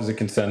think golf is a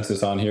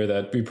consensus on here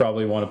that we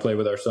probably want to play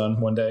with our son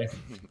one day.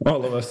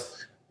 All of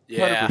us.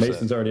 Yeah. 100%.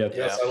 Mason's already at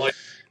Yes, I like it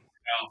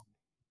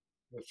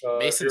now.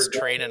 Mason's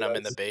training him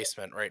in the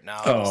basement right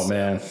now. Oh,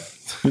 man.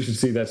 You should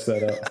see that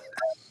setup.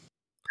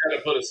 Kind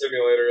of put a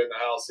simulator in the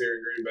house here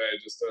in Green Bay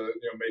just to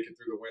make it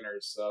through the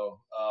winters.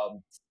 So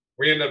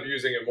we end up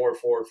using it more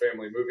for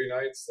family movie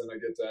nights than I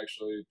get to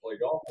actually play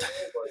golf. But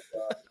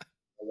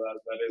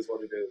that is what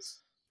it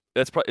is.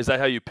 Is that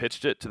how you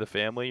pitched it to the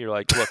family? You're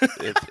like, look,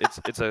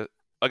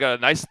 I got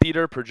a nice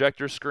theater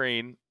projector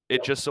screen.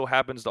 It just so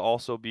happens to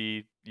also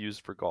be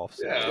used for golf.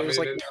 Yeah, there's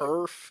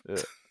turf.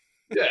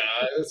 Yeah,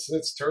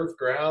 it's turf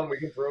ground. We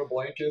can throw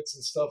blankets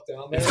and stuff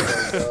down there.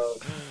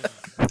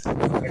 But,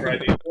 whenever I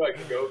need to, I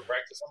can go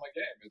practice on my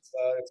game. It's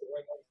a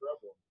win-win for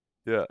everyone.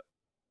 Yeah,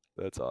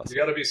 that's awesome. You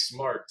got to be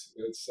smart.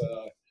 It's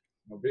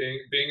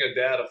being a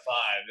dad of 5.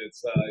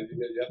 It's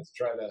you have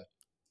to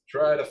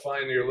try to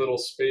find your little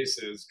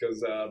spaces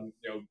because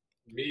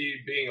me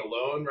being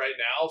alone right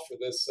now for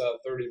this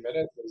 30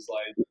 minutes is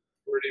like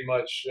pretty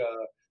much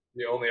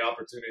the only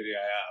opportunity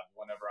I have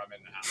whenever I'm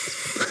in the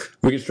house.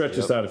 We can stretch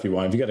this out if you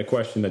want. If you got a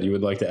question that you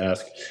would like to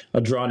ask, a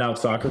drawn-out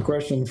soccer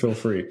question, feel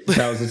free.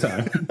 Now's the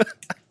time.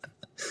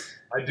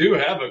 I do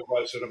have a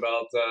question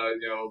about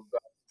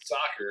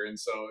soccer, and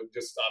so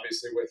just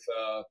obviously with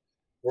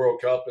World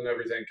Cup and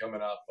everything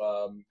coming up,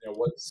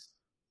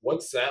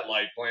 what's that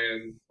like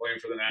playing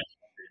for the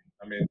national team?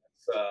 I mean,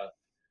 it's,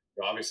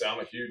 obviously I'm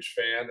a huge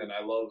fan, and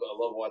I love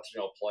watching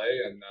y'all play,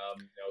 and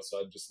so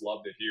I'd just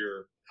love to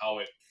hear how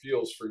it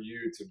feels for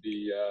you to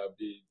be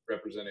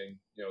representing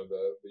the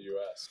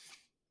U.S.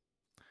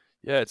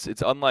 Yeah,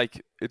 it's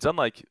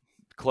unlike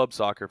club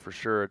soccer for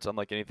sure. It's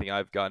unlike anything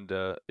I've gotten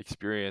to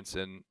experience,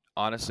 and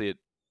honestly,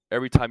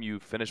 every time you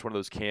finish one of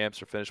those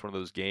camps or finish one of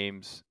those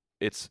games,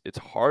 it's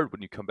hard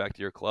when you come back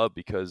to your club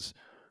because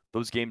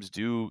those games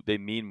they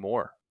mean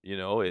more.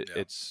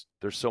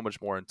 They're so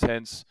much more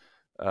intense.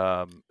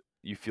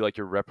 You feel like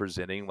you're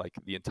representing like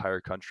the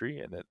entire country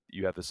and that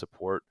you have the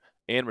support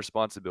and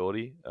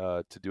responsibility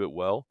to do it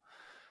well.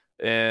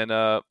 And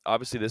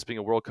obviously this being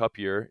a World Cup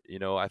year,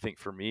 I think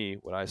for me,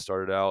 when I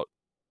started out,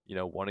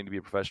 wanting to be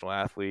a professional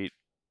athlete,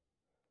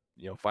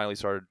 finally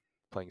started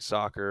playing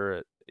soccer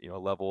at, a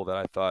level that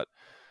I thought,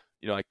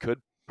 I could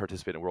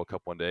participate in a World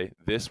Cup one day.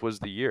 This was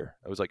the year.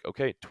 I was like,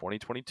 okay,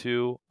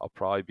 2022, I'll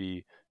probably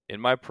be in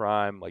my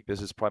prime. Like,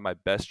 this is probably my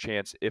best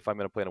chance if I'm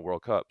going to play in a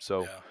World Cup.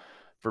 So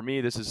for me,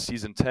 this is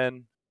season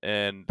 10,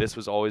 and this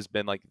was always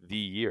been like the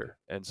year.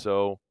 And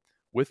so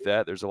with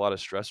that, there's a lot of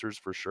stressors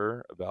for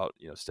sure about,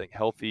 staying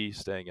healthy,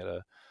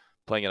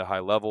 playing at a high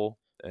level.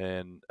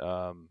 And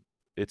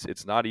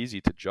it's not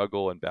easy to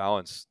juggle and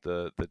balance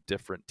the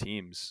different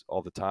teams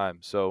all the time.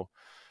 So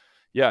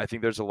yeah, I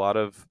think there's a lot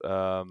of,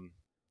 a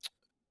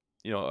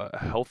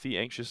healthy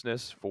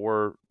anxiousness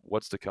for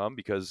what's to come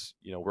because,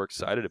 we're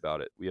excited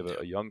about it. We have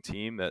a young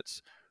team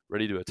that's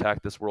ready to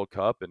attack this World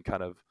Cup and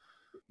kind of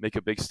make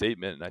a big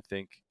statement. And I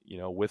think,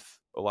 with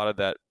a lot of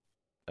that,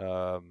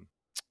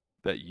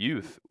 that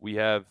youth, we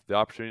have the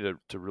opportunity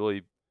to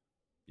really,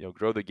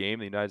 grow the game in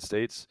the United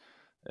States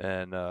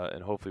and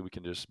hopefully we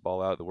can just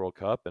ball out at the World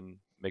Cup and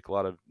make a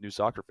lot of new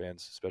soccer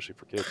fans, especially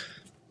for kids.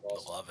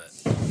 I love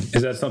it.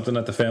 Is that something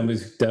that the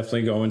family's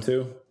definitely going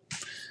to?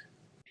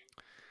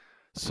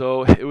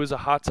 So it was a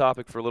hot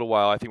topic for a little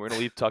while. I think we're going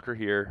to leave Tucker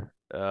here.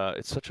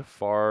 It's such a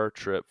far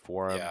trip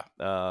for him.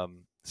 Yeah.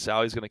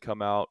 Sally's going to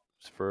come out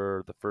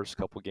for the first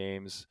couple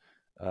games.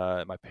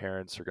 My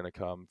parents are going to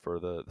come for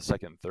the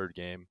second and third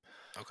game.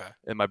 Okay.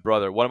 And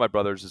one of my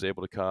brothers is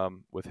able to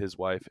come with his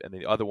wife, and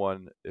the other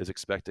one is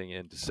expecting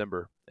in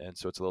December, and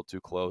so it's a little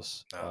too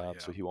close.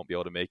 So he won't be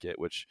able to make it,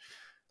 which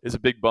is a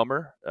big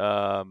bummer.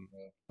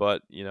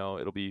 But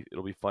it'll be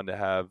fun to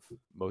have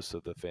most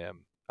of the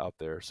fam out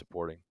there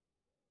supporting.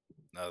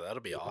 No,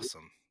 that'll be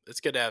awesome. It's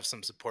good to have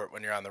some support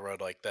when you're on the road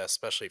like this,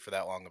 especially for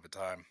that long of a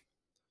time.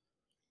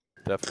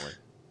 Definitely.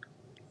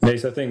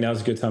 Mace, I think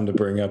now's a good time to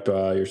bring up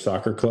your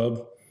soccer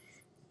club.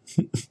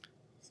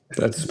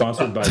 That's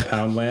sponsored by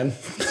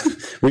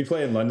Poundland. We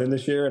play in London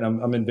this year, and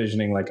I'm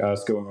envisioning like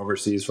us going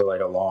overseas for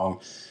like a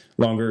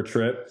longer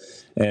trip.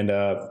 And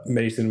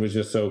Mason was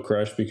just so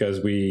crushed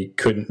because we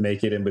couldn't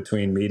make it in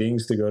between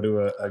meetings to go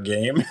to a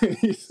game.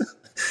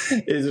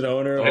 He's an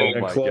owner of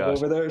a club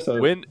over there.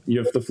 So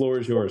the floor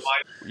is yours.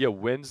 Yeah,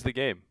 when's the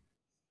game?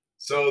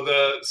 So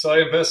I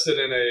invested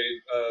in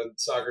a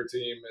soccer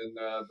team in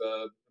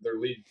their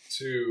League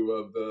 2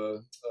 of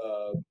the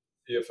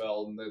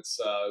EFL, and it's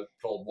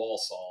called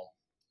Walsall.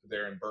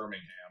 They're in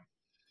Birmingham,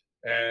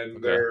 and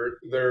Okay.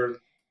 they're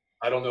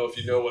I don't know if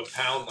you know what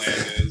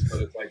Poundland is,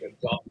 but it's like a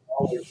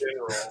Dollar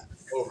General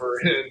over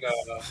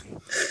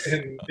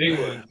in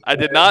England. I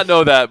did not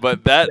know that, but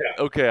Yeah.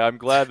 okay. I'm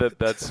glad that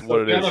that's what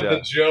So it kind is. of Yeah.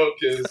 the joke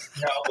is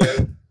how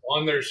that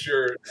on their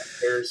shirt,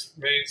 their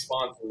main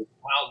sponsor is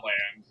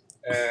Poundland,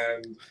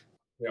 and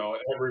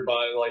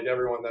everybody, like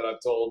everyone that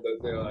I've told, that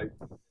they're like,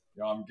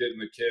 I'm getting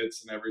the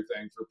kits and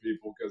everything for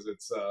people because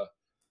it's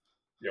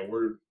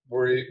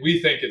we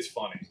think it's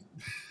funny.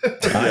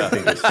 I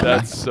think it's funny.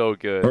 That's so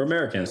good. We're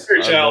Americans.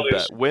 Very I love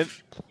childish,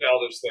 that.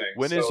 childish thing.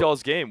 When is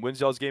y'all's game? When's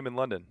y'all's game in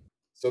London?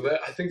 So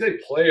that I think they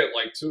play at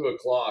like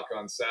 2:00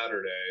 on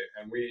Saturday,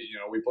 and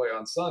we play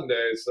on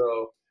Sunday.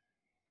 So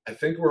I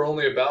think we're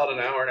only about an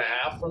hour and a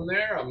half from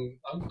there.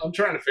 I'm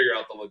trying to figure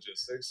out the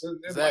logistics.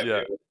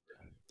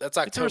 That's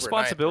October. It's a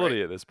responsibility 9th,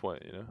 right? at this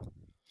point,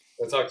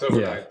 That's October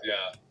Yeah. 9th,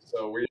 yeah.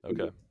 So we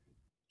Okay.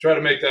 try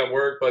to make that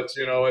work. But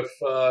if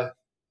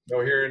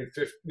here in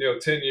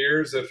 10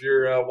 years, if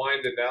you're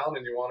winding down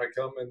and you want to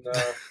come and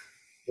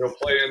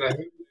play in a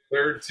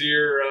third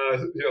tier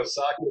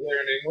soccer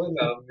there in England,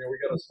 we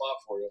got a spot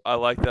for you. I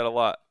like that a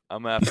lot.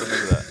 I'm gonna have to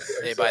remember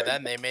that. Hey, by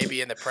then they may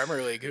be in the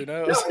Premier League. Who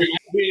knows?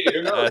 Yeah,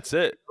 who knows? That's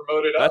it.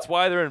 Promote it That's up.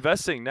 why they're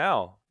investing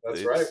now.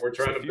 That's right. We're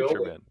trying it's to the future,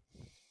 build it. man.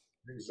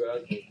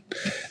 Exactly.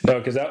 No,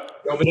 because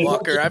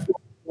Walker, I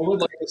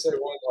would like to say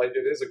one, like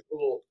it is a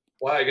cool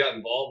why I got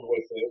involved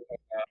with it.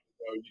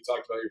 You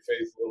talked about your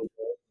faith a little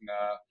bit,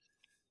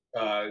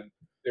 and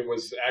it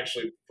was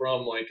actually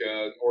from like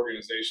an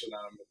organization that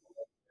I'm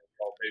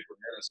called Vapor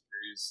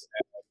Ministries.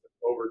 And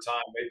over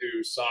time, they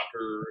do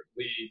soccer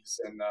leagues,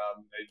 and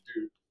they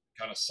do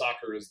kind of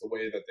soccer is the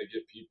way that they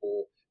get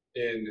people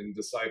in and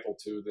disciple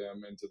to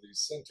them into these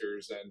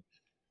centers, and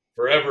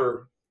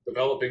forever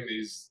developing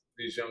these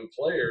young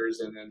players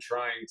and then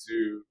trying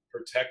to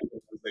protect them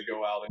as they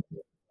go out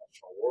into the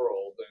professional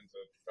world, into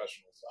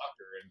professional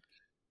soccer. And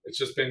it's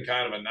just been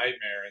kind of a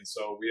nightmare. And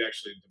so we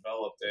actually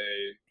developed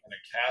an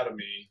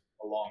academy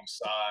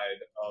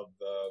alongside of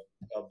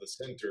the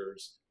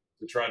centers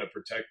to try to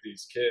protect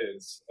these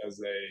kids as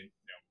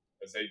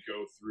they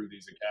go through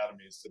these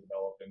academies to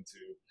develop into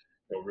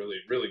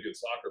really, really good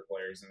soccer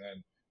players. And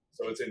then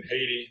so it's in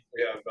Haiti.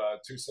 We have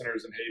 2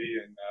 centers in Haiti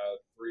and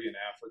 3 in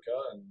Africa,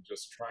 and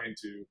just trying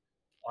to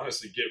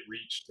honestly get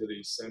reach to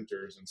these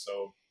centers. And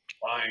so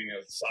buying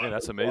a soccer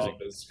that's amazing.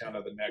 club is kind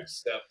of the next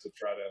step to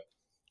try to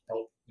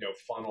help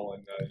funnel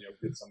and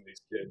get some of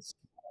these kids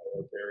out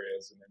of those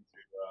areas and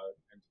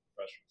into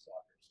professional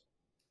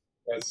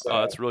soccer. So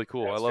that's really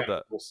cool. I love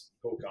that.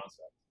 Cool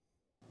concept.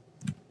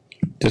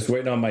 Just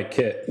waiting on my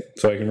kit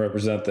so I can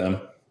represent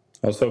them.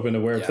 I was hoping to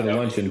wear it to the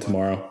luncheon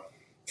tomorrow.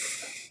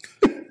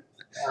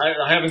 I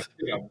haven't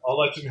seen them. I'll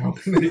let you know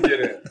when they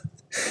get in.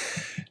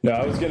 No,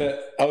 I was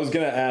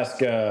gonna ask.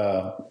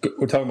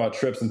 We're talking about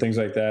trips and things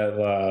like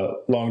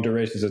that, long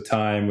durations of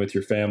time with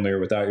your family or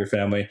without your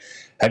family.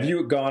 Have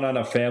you gone on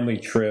a family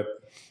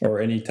trip or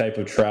any type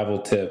of travel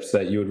tips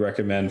that you would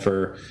recommend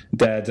for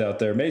dads out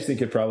there? Mason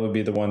could probably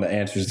be the one that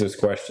answers this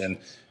question.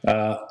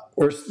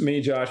 Me,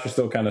 Josh, are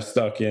still kind of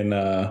stuck in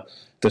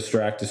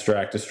distract,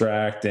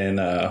 and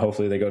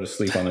hopefully they go to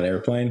sleep on an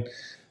airplane.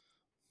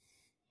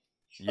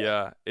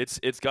 Yeah, it's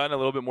gotten a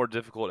little bit more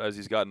difficult as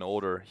he's gotten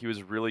older. He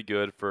was really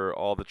good for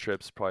all the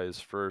trips, probably his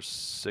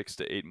first 6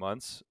 to 8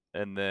 months,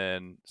 and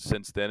then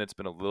since then it's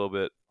been a little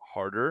bit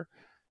harder.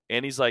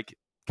 And he's like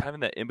kind of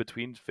in that in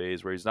between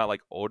phase where he's not like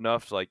old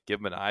enough to like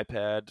give him an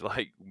iPad to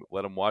like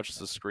let him watch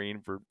the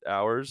screen for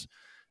hours,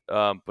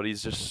 but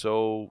he's just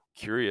so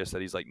curious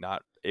that he's like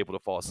not able to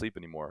fall asleep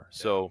anymore.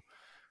 So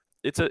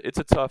it's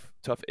a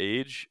tough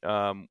age.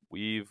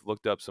 We've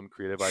looked up some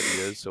creative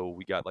ideas. So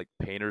we got like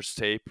painter's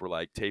tape. We're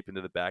like taping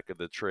to the back of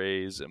the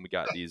trays, and we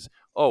got these.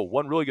 Oh,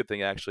 one really good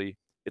thing actually.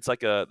 It's like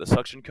the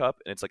suction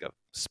cup, and it's like a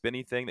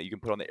spinny thing that you can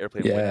put on the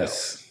airplane window.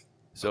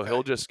 So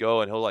he'll just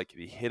go and he'll like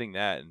be hitting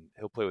that, and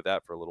he'll play with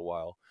that for a little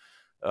while.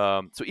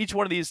 So each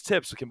one of these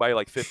tips can buy you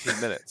like 15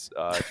 minutes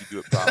if you do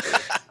it properly.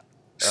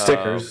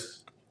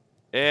 Stickers.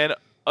 And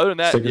other than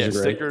that,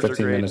 stickers are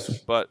great. Minutes.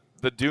 But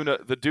the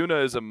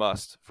Duna is a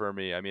must for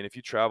me. I mean, if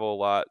you travel a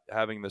lot,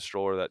 having the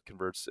stroller that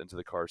converts into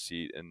the car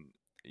seat and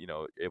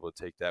able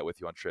to take that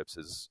with you on trips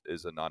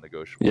is a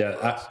non-negotiable.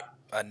 Yeah,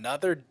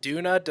 another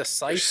Duna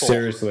disciple.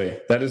 Seriously,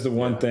 that is the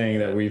one thing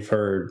that we've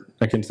heard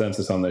a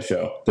consensus on the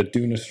show: the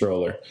Duna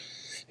stroller.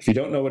 If you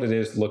don't know what it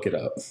is, look it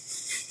up.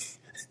 It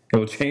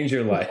will change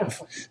your life.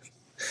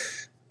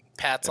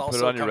 Pat's and also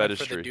put it on your coming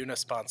registry. for the Duna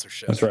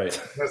sponsorship. That's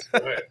right. That's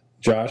right.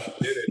 Josh,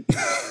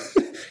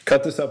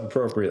 cut this up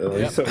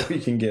appropriately so we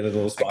can get a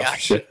little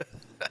sponsorship.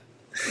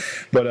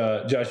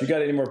 But Josh, you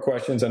got any more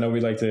questions? I know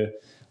we'd like to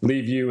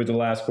leave you with the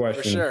last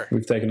question. For sure.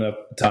 We've taken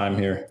up time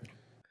here.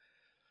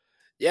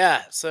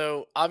 Yeah.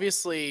 So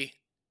obviously,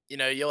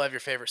 you'll have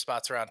your favorite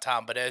spots around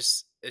town, but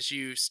as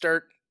you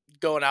start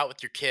going out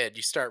with your kid,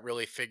 you start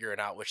really figuring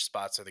out which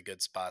spots are the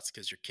good spots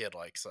because your kid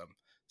likes them.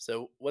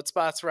 So what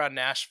spots around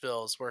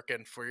Nashville is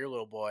working for your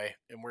little boy,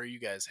 and where are you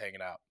guys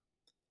hanging out?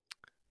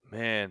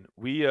 Man,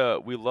 we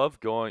love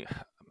going.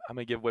 I'm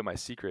gonna give away my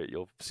secret.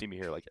 You'll see me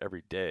here like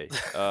every day.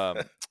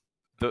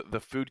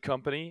 The food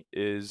company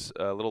is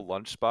a little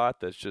lunch spot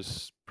that's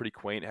just pretty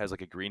quaint. It has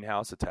like a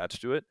greenhouse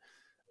attached to it,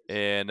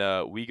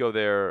 and we go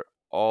there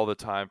all the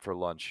time for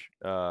lunch.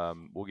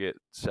 We'll get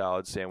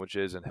salad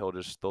sandwiches, and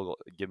they'll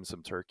give him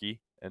some turkey,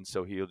 and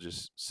so he'll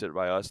just sit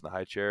by us in the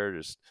high chair,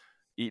 just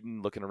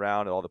eating, looking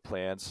around at all the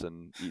plants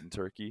and eating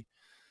turkey.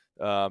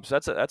 So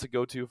that's a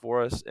go-to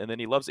for us. And then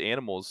he loves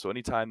animals. So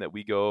anytime that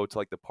we go to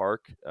like the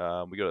park,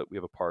 we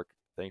have a park,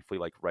 thankfully,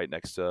 like right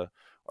next to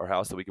our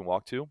house that we can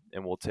walk to,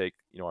 and we'll take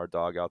our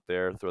dog out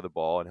there, throw the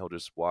ball, and he'll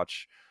just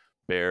watch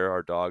Bear,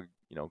 our dog,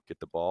 get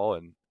the ball,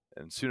 and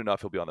soon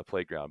enough he'll be on the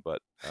playground.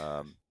 But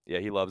yeah,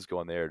 he loves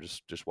going there,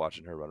 just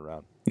watching her run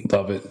around.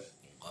 Love it.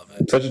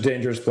 Such a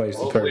dangerous place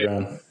to play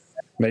around.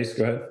 Mace,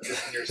 go ahead.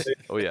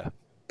 Oh yeah.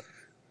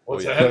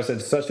 What's No, that? I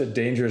said such a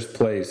dangerous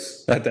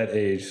place at that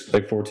age,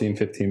 like 14,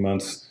 15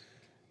 months.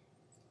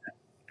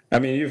 I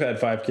mean, you've had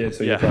 5 kids,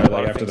 so Yeah, you're probably a lot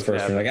like of after the things can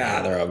first one, you're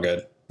like, they're all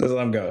good. Just let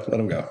them go. Let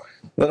them go.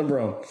 Let them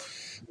roam.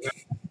 I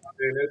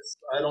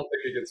don't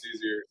think it gets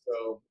easier.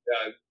 So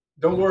yeah,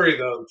 don't worry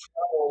though.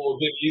 Travel will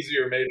get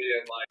easier maybe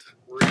in like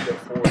 3 to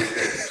 4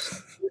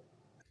 years.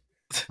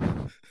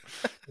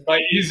 By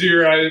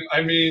easier,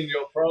 I mean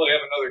you'll probably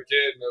have another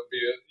kid and it'll be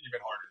even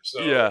harder.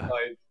 So Yeah.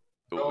 don't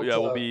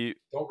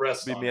We'll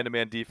rest be on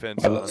man-to-man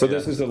defense. So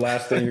this is the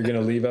last thing you're going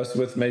to leave us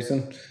with,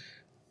 Mason?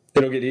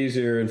 It'll get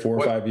easier in 4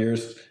 or 5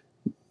 years?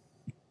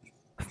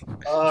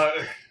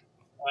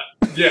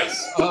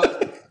 Yes.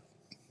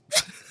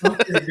 It's going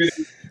to be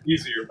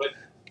easier, but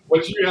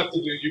what you have to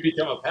do, you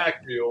become a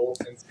pack mule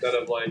instead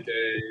of like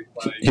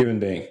human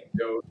being. Have to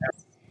deal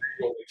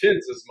with the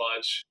kids as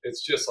much.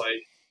 It's just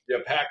like you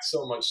pack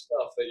so much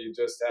stuff that you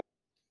just have.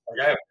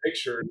 Like I have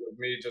pictures of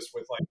me just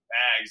with like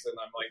bags, and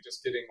I'm like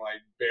just getting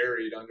like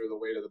buried under the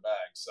weight of the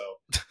bag. So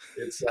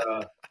it's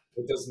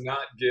it does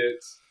not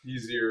get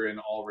easier in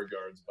all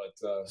regards. But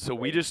so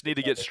we just need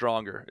to get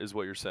stronger, is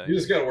what you're saying. You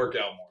just got to work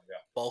out more. Yeah.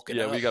 Bulking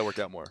up. We got to work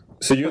out more.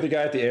 So you're the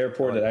guy at the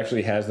airport that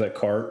actually has that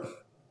cart,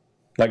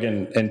 like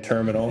in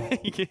terminal. And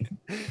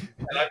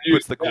I've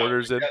Puts the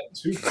quarters in. Got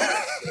 2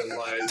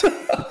 carts and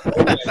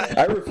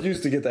I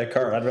refuse to get that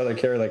cart. I'd rather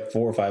carry like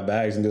 4 or 5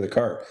 bags and do the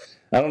cart.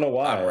 I don't know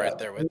why. I'm right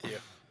there with you.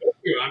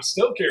 I'm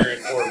still carrying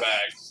 4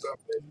 bags. So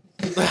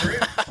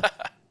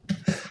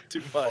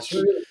Too I'll much. show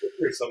you the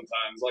pictures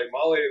sometimes. Like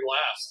Molly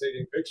laughs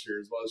taking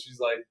pictures while she's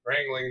like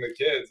wrangling the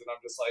kids, and I'm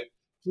just like,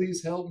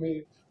 please help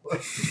me.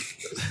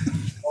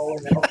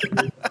 Falling out of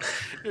me.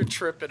 You're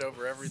tripping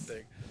over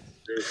everything.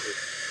 Seriously.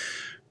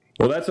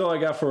 Well, that's all I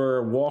got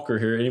for Walker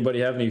here. Anybody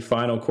have any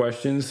final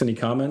questions? Any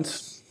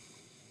comments?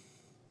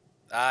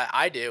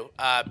 I do.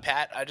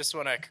 Pat, I just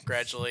want to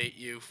congratulate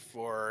you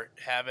for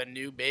having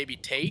new baby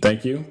Tate.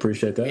 Thank you.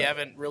 Appreciate that. We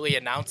haven't really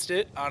announced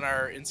it on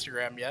our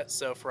Instagram yet,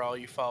 so for all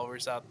you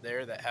followers out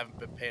there that haven't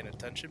been paying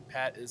attention,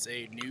 Pat is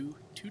a new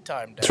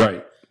 2-time dad. That's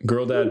right.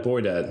 Girl dad, boy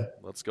dad.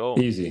 Let's go.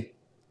 Easy.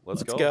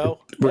 Let's go.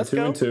 We're Let's 2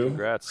 go. and 2.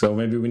 Congrats. So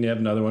maybe we need to have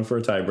another one for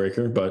a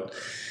tiebreaker. But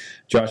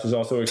Josh is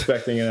also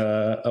expecting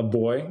a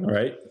boy,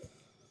 right?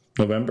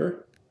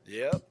 November?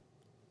 Yep.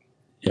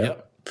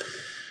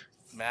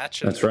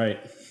 Matching. That's right.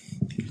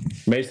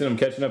 Mason, I'm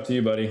catching up to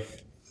you, buddy.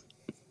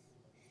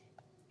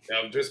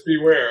 Yeah, just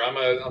beware. I'm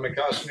a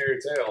cautionary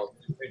tale.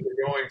 You think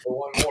you're going for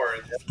one more,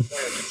 and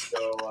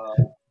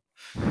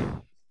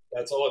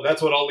so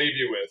that's what I'll leave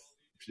you with.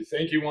 If you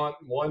think you want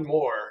one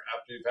more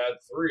after you've had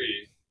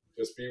 3,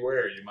 just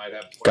beware. You might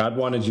have twins. God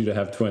wanted you to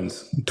have twin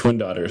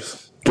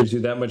daughters. Gives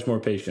you that much more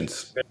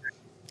patience. They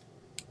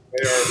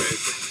are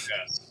amazing.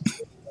 Yes.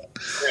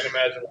 Can't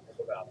imagine life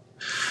without them.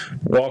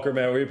 Walker,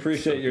 man, we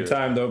appreciate your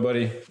time, though,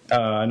 buddy.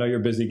 I know you're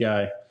a busy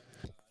guy.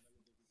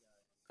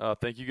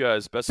 Thank you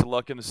guys. Best of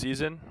luck in the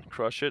season.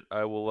 Crush it.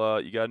 I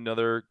will. You got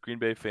another Green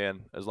Bay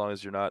fan, as long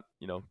as you're not,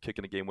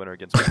 kicking a game winner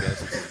against my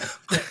fantasy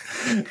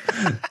team.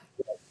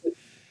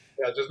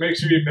 Yeah, just make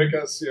sure you pick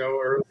us,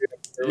 early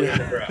in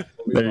the draft.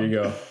 There you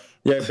go.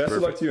 Yeah, best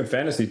of luck to you in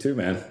fantasy too,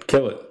 man.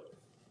 Kill it.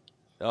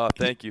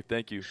 Thank you.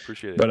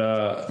 Appreciate it. But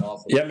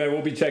Awesome. yeah, man,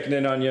 we'll be checking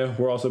in on you.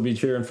 We'll also be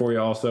cheering for you.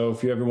 Also,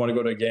 if you ever want to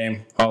go to a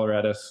game, holler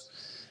at us.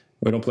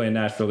 We don't play in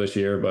Nashville this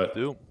year, but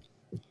do.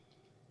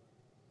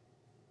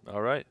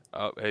 All right.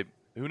 Hey,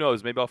 who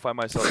knows? Maybe I'll find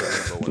myself at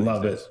Nashville one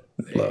of these days.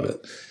 Love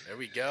it. There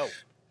we go.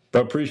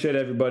 But appreciate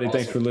everybody. Awesome.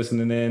 Thanks for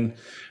listening in.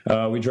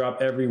 We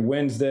drop every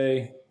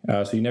Wednesday,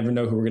 so you never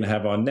know who we're going to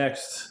have on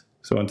next.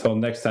 So until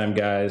next time,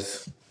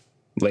 guys,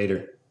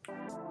 later.